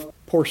love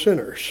poor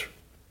sinners?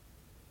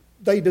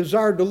 They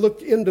desire to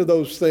look into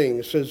those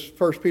things, says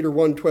 1 Peter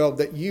 1:12,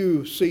 that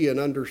you see and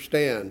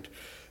understand.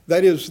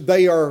 That is,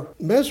 they are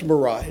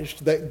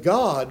mesmerized that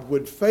God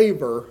would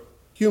favor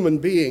human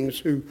beings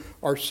who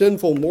are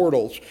sinful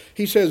mortals.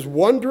 He says,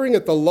 wondering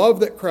at the love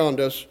that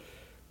crowned us,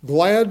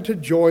 glad to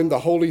join the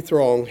holy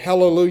throng.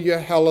 Hallelujah,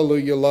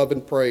 hallelujah, love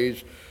and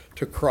praise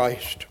to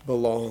Christ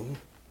belong.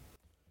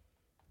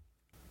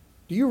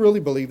 Do you really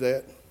believe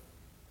that?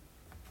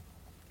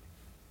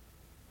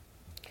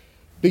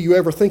 Do you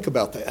ever think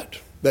about that?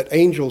 That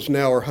angels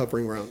now are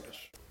hovering around us?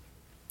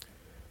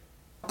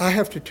 I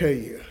have to tell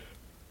you,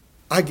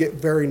 I get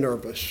very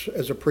nervous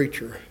as a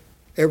preacher.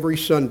 Every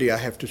Sunday I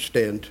have to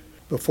stand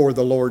before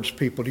the Lord's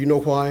people. Do you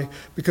know why?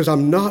 Because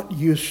I'm not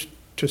used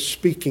to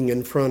speaking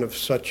in front of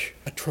such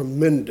a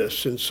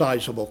tremendous and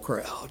sizable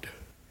crowd.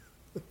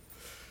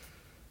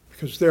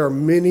 Because there are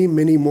many,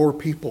 many more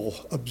people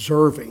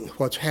observing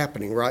what's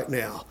happening right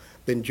now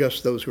than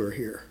just those who are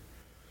here.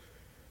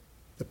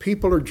 The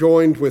people are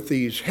joined with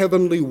these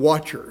heavenly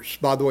watchers.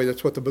 By the way,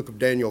 that's what the book of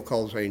Daniel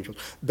calls angels.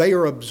 They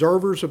are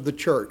observers of the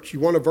church. You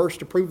want a verse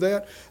to prove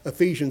that?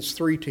 Ephesians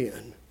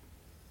 3:10.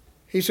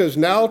 He says,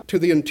 now to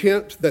the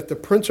intent that the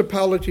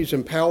principalities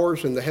and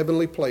powers in the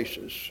heavenly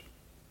places,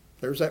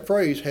 there's that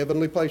phrase,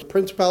 heavenly place,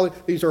 principality,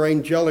 these are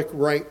angelic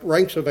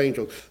ranks of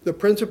angels. The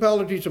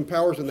principalities and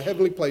powers in the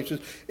heavenly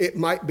places, it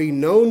might be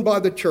known by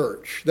the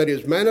church, that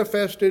is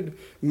manifested,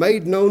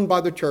 made known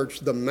by the church,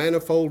 the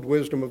manifold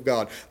wisdom of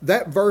God.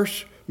 That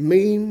verse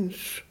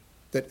means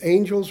that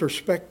angels are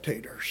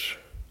spectators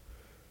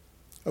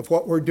of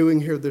what we're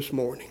doing here this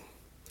morning.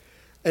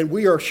 And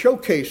we are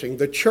showcasing,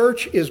 the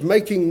church is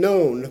making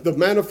known the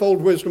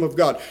manifold wisdom of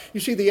God. You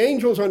see, the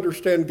angels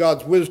understand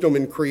God's wisdom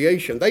in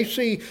creation. They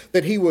see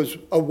that he was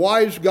a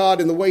wise God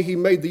in the way he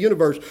made the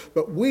universe.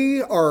 But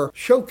we are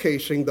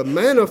showcasing the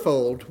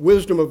manifold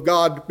wisdom of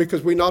God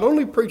because we not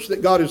only preach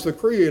that God is the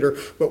creator,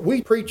 but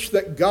we preach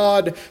that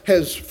God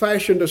has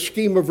fashioned a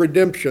scheme of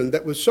redemption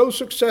that was so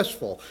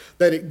successful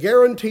that it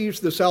guarantees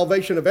the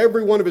salvation of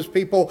every one of his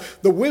people.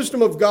 The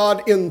wisdom of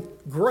God in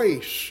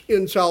grace,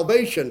 in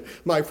salvation,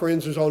 my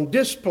friends, is on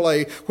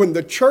display when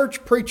the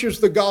church preaches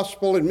the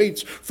gospel and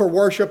meets for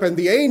worship, and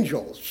the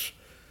angels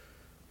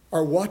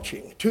are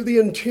watching, to the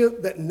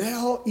intent that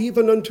now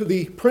even unto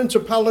the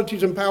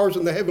principalities and powers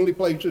in the heavenly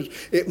places,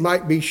 it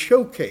might be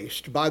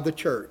showcased by the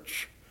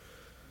church.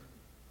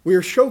 We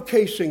are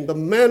showcasing the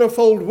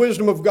manifold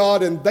wisdom of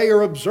God, and they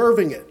are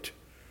observing it.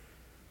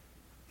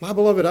 My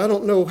beloved, I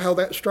don't know how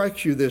that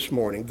strikes you this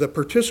morning. The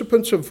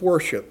participants of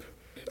worship,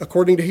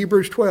 according to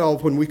Hebrews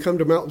 12, when we come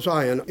to Mount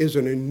Zion, is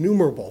an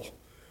innumerable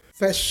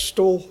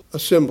festal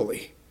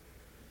assembly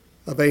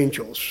of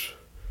angels.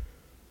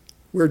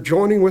 We're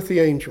joining with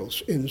the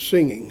angels in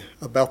singing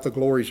about the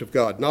glories of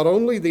God. Not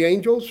only the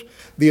angels,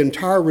 the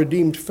entire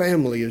redeemed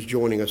family is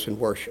joining us in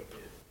worship.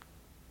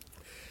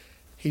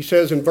 He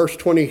says in verse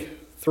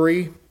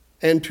 23,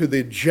 and to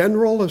the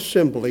general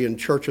assembly and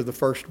church of the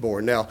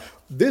firstborn. Now,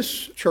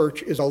 this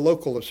church is a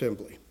local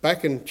assembly.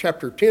 Back in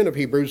chapter 10 of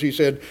Hebrews, he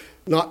said,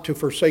 not to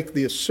forsake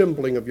the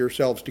assembling of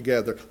yourselves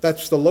together.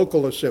 That's the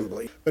local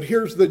assembly. But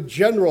here's the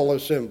general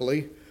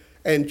assembly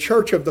and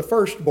church of the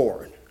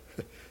firstborn.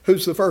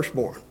 Who's the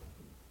firstborn?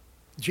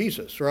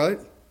 Jesus, right?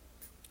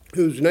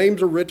 Whose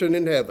names are written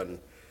in heaven.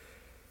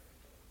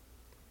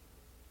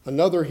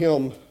 Another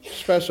hymn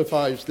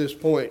specifies this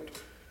point.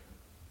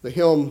 The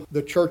hymn,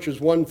 the church's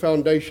one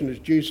foundation is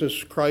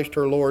Jesus Christ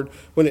our Lord,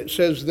 when it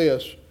says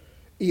this,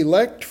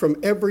 elect from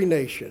every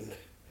nation,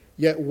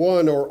 yet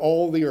one o'er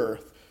all the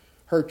earth.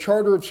 Her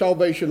charter of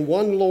salvation,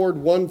 one Lord,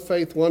 one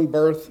faith, one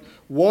birth,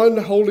 one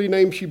holy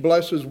name she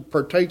blesses,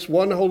 partakes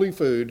one holy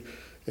food,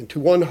 and to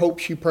one hope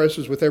she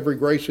presses with every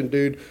grace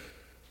endued.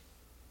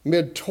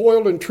 Mid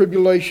toil and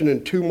tribulation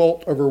and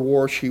tumult of her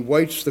war, she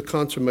waits the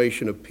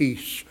consummation of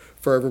peace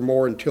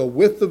forevermore, until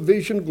with the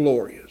vision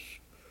glorious,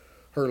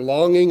 her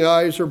longing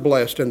eyes are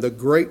blessed, and the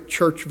great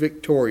church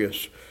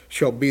victorious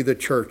shall be the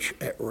church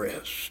at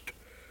rest.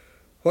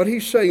 What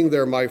he's saying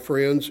there, my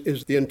friends,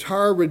 is the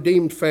entire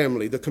redeemed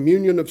family, the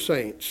communion of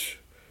saints,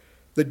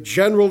 the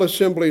general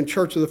assembly and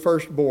church of the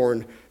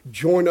firstborn,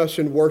 join us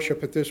in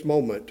worship at this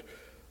moment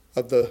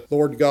of the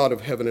Lord God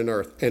of heaven and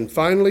earth. And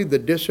finally, the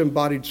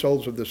disembodied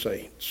souls of the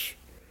saints.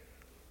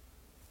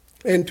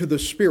 And to the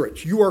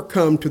spirits, you are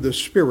come to the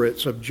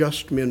spirits of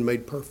just men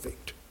made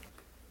perfect.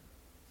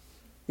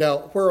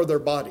 Now, where are their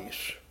bodies?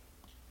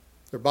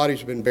 Their bodies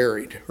have been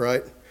buried,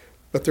 right?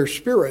 But their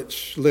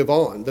spirits live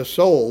on. The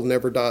soul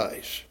never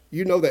dies.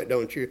 You know that,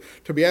 don't you?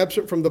 To be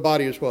absent from the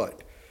body is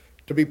what?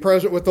 To be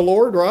present with the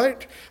Lord,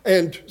 right?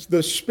 And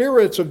the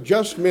spirits of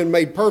just men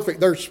made perfect,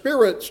 their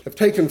spirits have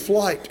taken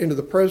flight into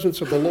the presence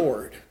of the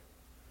Lord.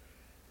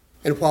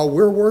 And while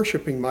we're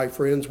worshiping, my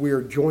friends, we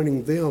are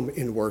joining them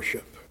in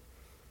worship.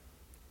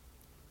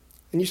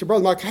 And you say,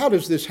 Brother Mike, how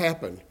does this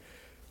happen?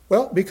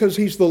 Well, because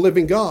he's the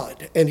living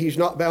God, and he's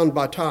not bound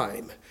by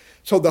time.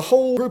 So the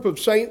whole group of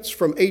saints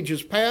from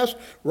ages past,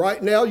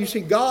 right now, you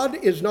see, God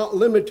is not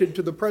limited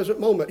to the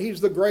present moment.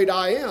 He's the great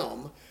I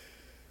am.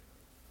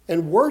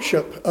 And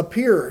worship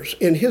appears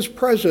in his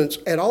presence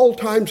at all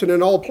times and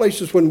in all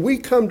places. When we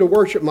come to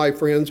worship, my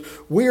friends,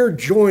 we're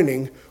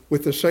joining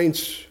with the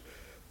saints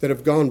that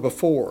have gone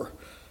before.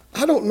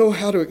 I don't know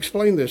how to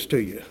explain this to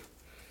you,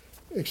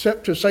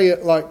 except to say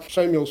it like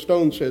Samuel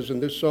Stone says in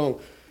this song.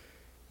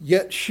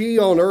 Yet she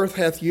on earth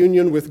hath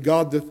union with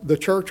God, the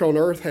church on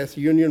earth hath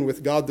union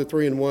with God the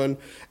Three in One,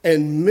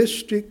 and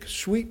mystic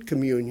sweet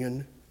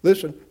communion.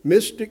 Listen,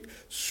 mystic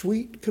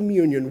sweet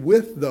communion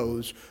with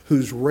those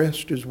whose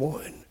rest is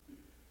won.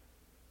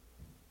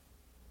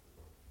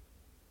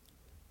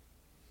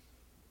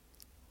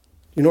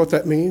 You know what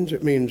that means?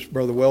 It means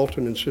Brother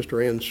Welton and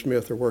Sister Ann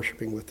Smith are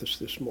worshiping with us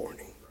this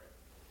morning.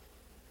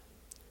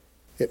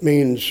 It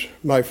means,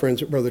 my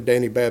friends, that Brother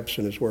Danny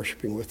Babson is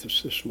worshiping with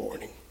us this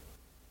morning.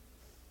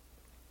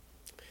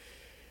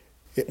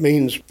 It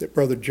means that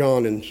Brother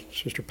John and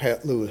Sister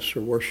Pat Lewis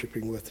are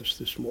worshiping with us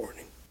this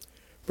morning.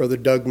 Brother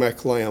Doug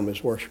McLam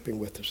is worshiping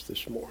with us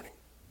this morning.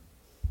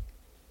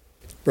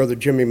 Brother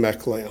Jimmy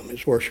McLam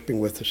is worshiping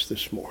with us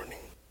this morning.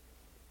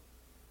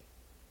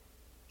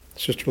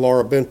 Sister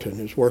Laura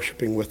Benton is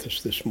worshiping with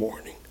us this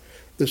morning.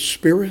 The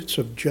spirits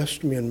of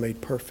just men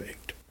made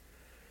perfect.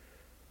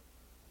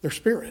 They're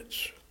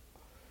spirits.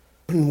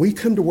 When we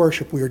come to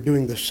worship, we are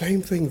doing the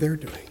same thing they're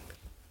doing.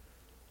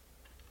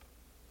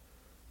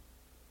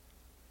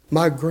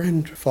 My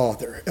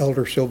grandfather,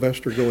 Elder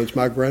Sylvester Goins,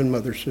 my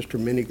grandmother, Sister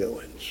Minnie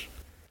Goins,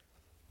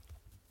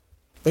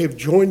 they have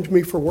joined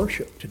me for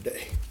worship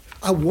today.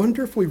 I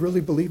wonder if we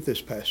really believe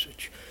this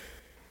passage.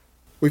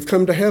 We've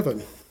come to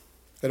heaven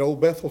at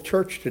Old Bethel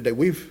Church today.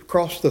 We've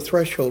crossed the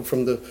threshold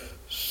from the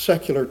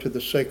secular to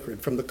the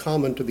sacred, from the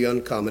common to the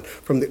uncommon,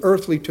 from the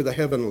earthly to the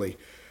heavenly.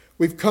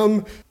 We've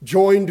come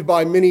joined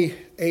by many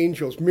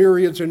angels,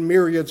 myriads and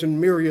myriads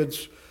and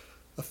myriads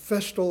of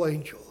festal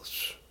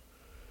angels.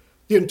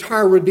 The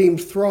entire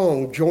redeemed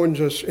throng joins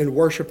us in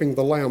worshiping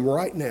the Lamb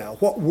right now.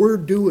 What we're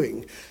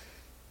doing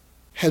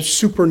has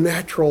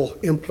supernatural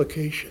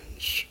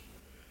implications.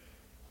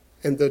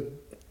 And the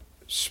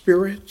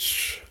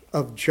spirits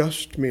of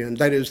just men,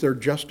 that is, they're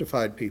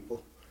justified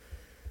people,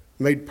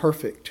 made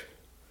perfect.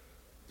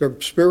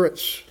 Their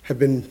spirits have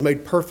been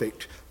made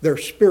perfect. Their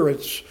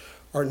spirits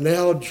are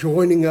now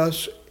joining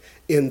us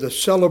in the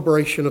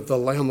celebration of the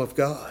Lamb of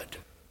God.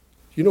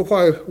 You know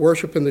why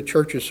worship in the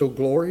church is so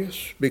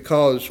glorious?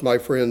 Because, my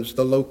friends,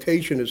 the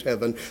location is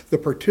heaven. The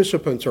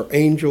participants are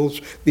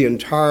angels, the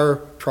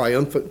entire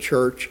triumphant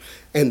church,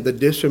 and the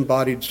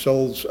disembodied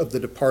souls of the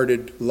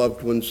departed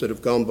loved ones that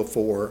have gone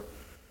before.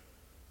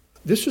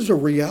 This is a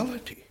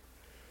reality.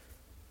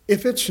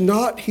 If it's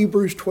not,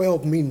 Hebrews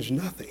 12 means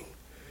nothing.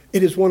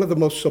 It is one of the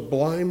most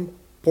sublime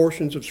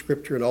portions of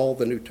Scripture in all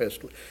the New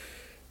Testament.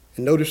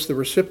 And notice the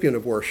recipient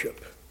of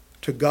worship,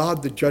 to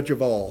God, the judge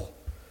of all.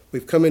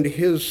 We've come into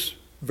his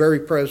very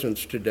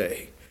presence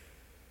today.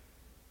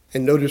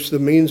 And notice the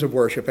means of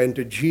worship, and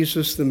to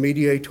Jesus, the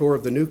mediator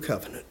of the new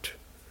covenant.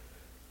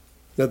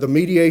 Now, the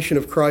mediation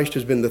of Christ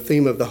has been the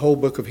theme of the whole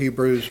book of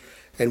Hebrews,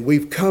 and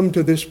we've come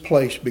to this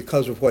place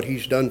because of what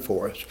he's done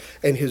for us,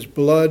 and his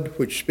blood,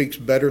 which speaks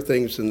better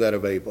things than that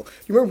of Abel.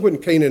 You remember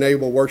when Cain and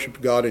Abel worshiped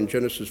God in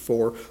Genesis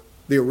 4?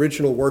 The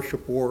original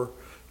worship war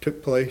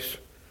took place.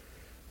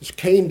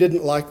 Cain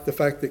didn't like the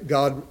fact that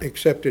God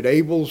accepted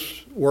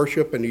Abel's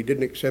worship and he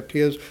didn't accept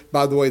his.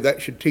 By the way,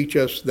 that should teach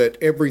us that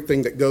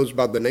everything that goes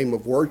by the name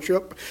of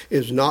worship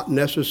is not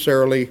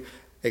necessarily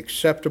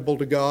acceptable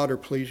to God or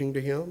pleasing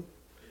to him.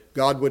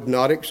 God would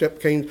not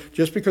accept Cain.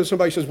 Just because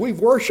somebody says, we've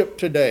worshiped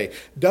today,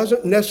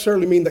 doesn't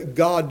necessarily mean that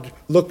God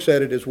looks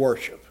at it as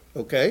worship,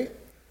 okay?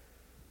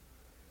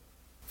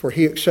 For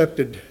he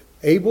accepted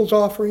Abel's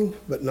offering,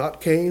 but not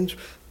Cain's.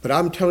 But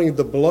I'm telling you,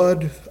 the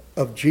blood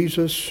of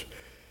Jesus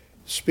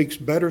speaks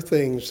better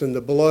things than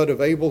the blood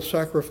of Abel's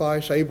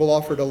sacrifice. Abel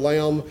offered a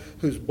lamb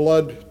whose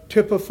blood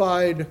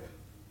typified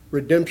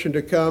redemption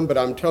to come, but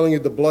I'm telling you,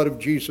 the blood of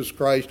Jesus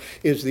Christ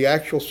is the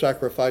actual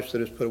sacrifice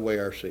that has put away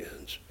our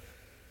sins.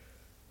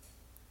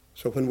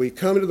 So when we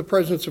come into the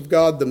presence of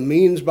God, the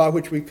means by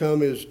which we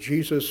come is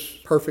Jesus'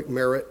 perfect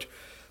merit.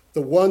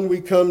 The one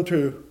we come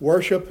to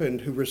worship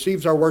and who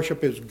receives our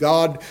worship is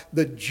God,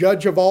 the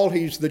judge of all.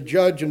 He's the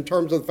judge in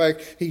terms of the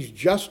fact he's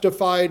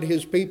justified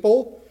his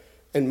people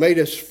and made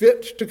us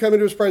fit to come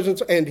into his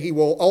presence, and he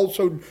will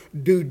also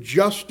do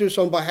justice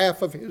on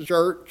behalf of his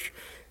church,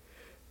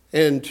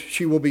 and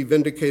she will be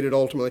vindicated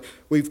ultimately.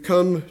 We've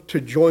come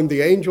to join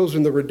the angels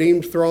in the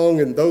redeemed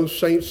throng and those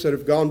saints that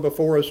have gone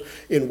before us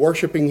in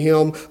worshiping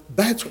him.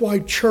 That's why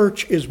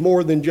church is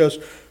more than just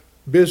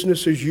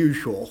business as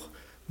usual.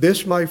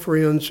 This, my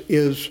friends,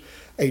 is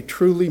a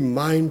truly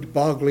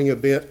mind-boggling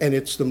event, and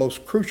it's the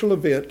most crucial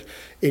event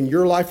in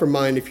your life or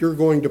mine if you're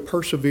going to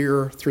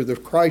persevere through the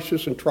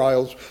crisis and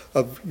trials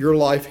of your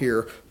life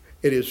here.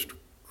 It is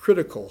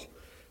critical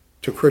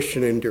to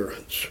Christian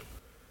endurance.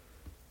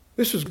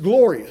 This is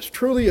glorious,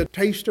 truly a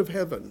taste of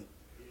heaven.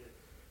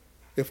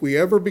 If we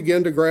ever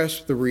begin to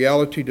grasp the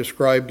reality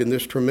described in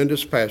this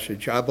tremendous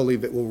passage, I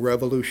believe it will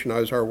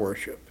revolutionize our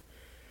worship.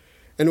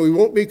 And we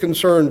won't be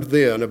concerned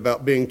then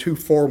about being too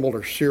formal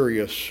or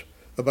serious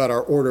about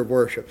our order of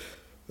worship.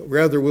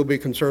 Rather, we'll be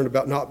concerned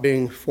about not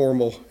being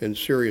formal and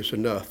serious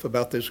enough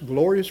about this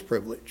glorious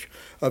privilege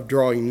of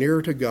drawing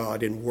near to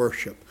God in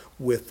worship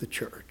with the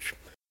church.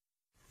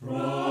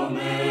 From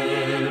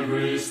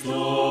every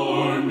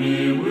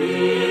stormy wind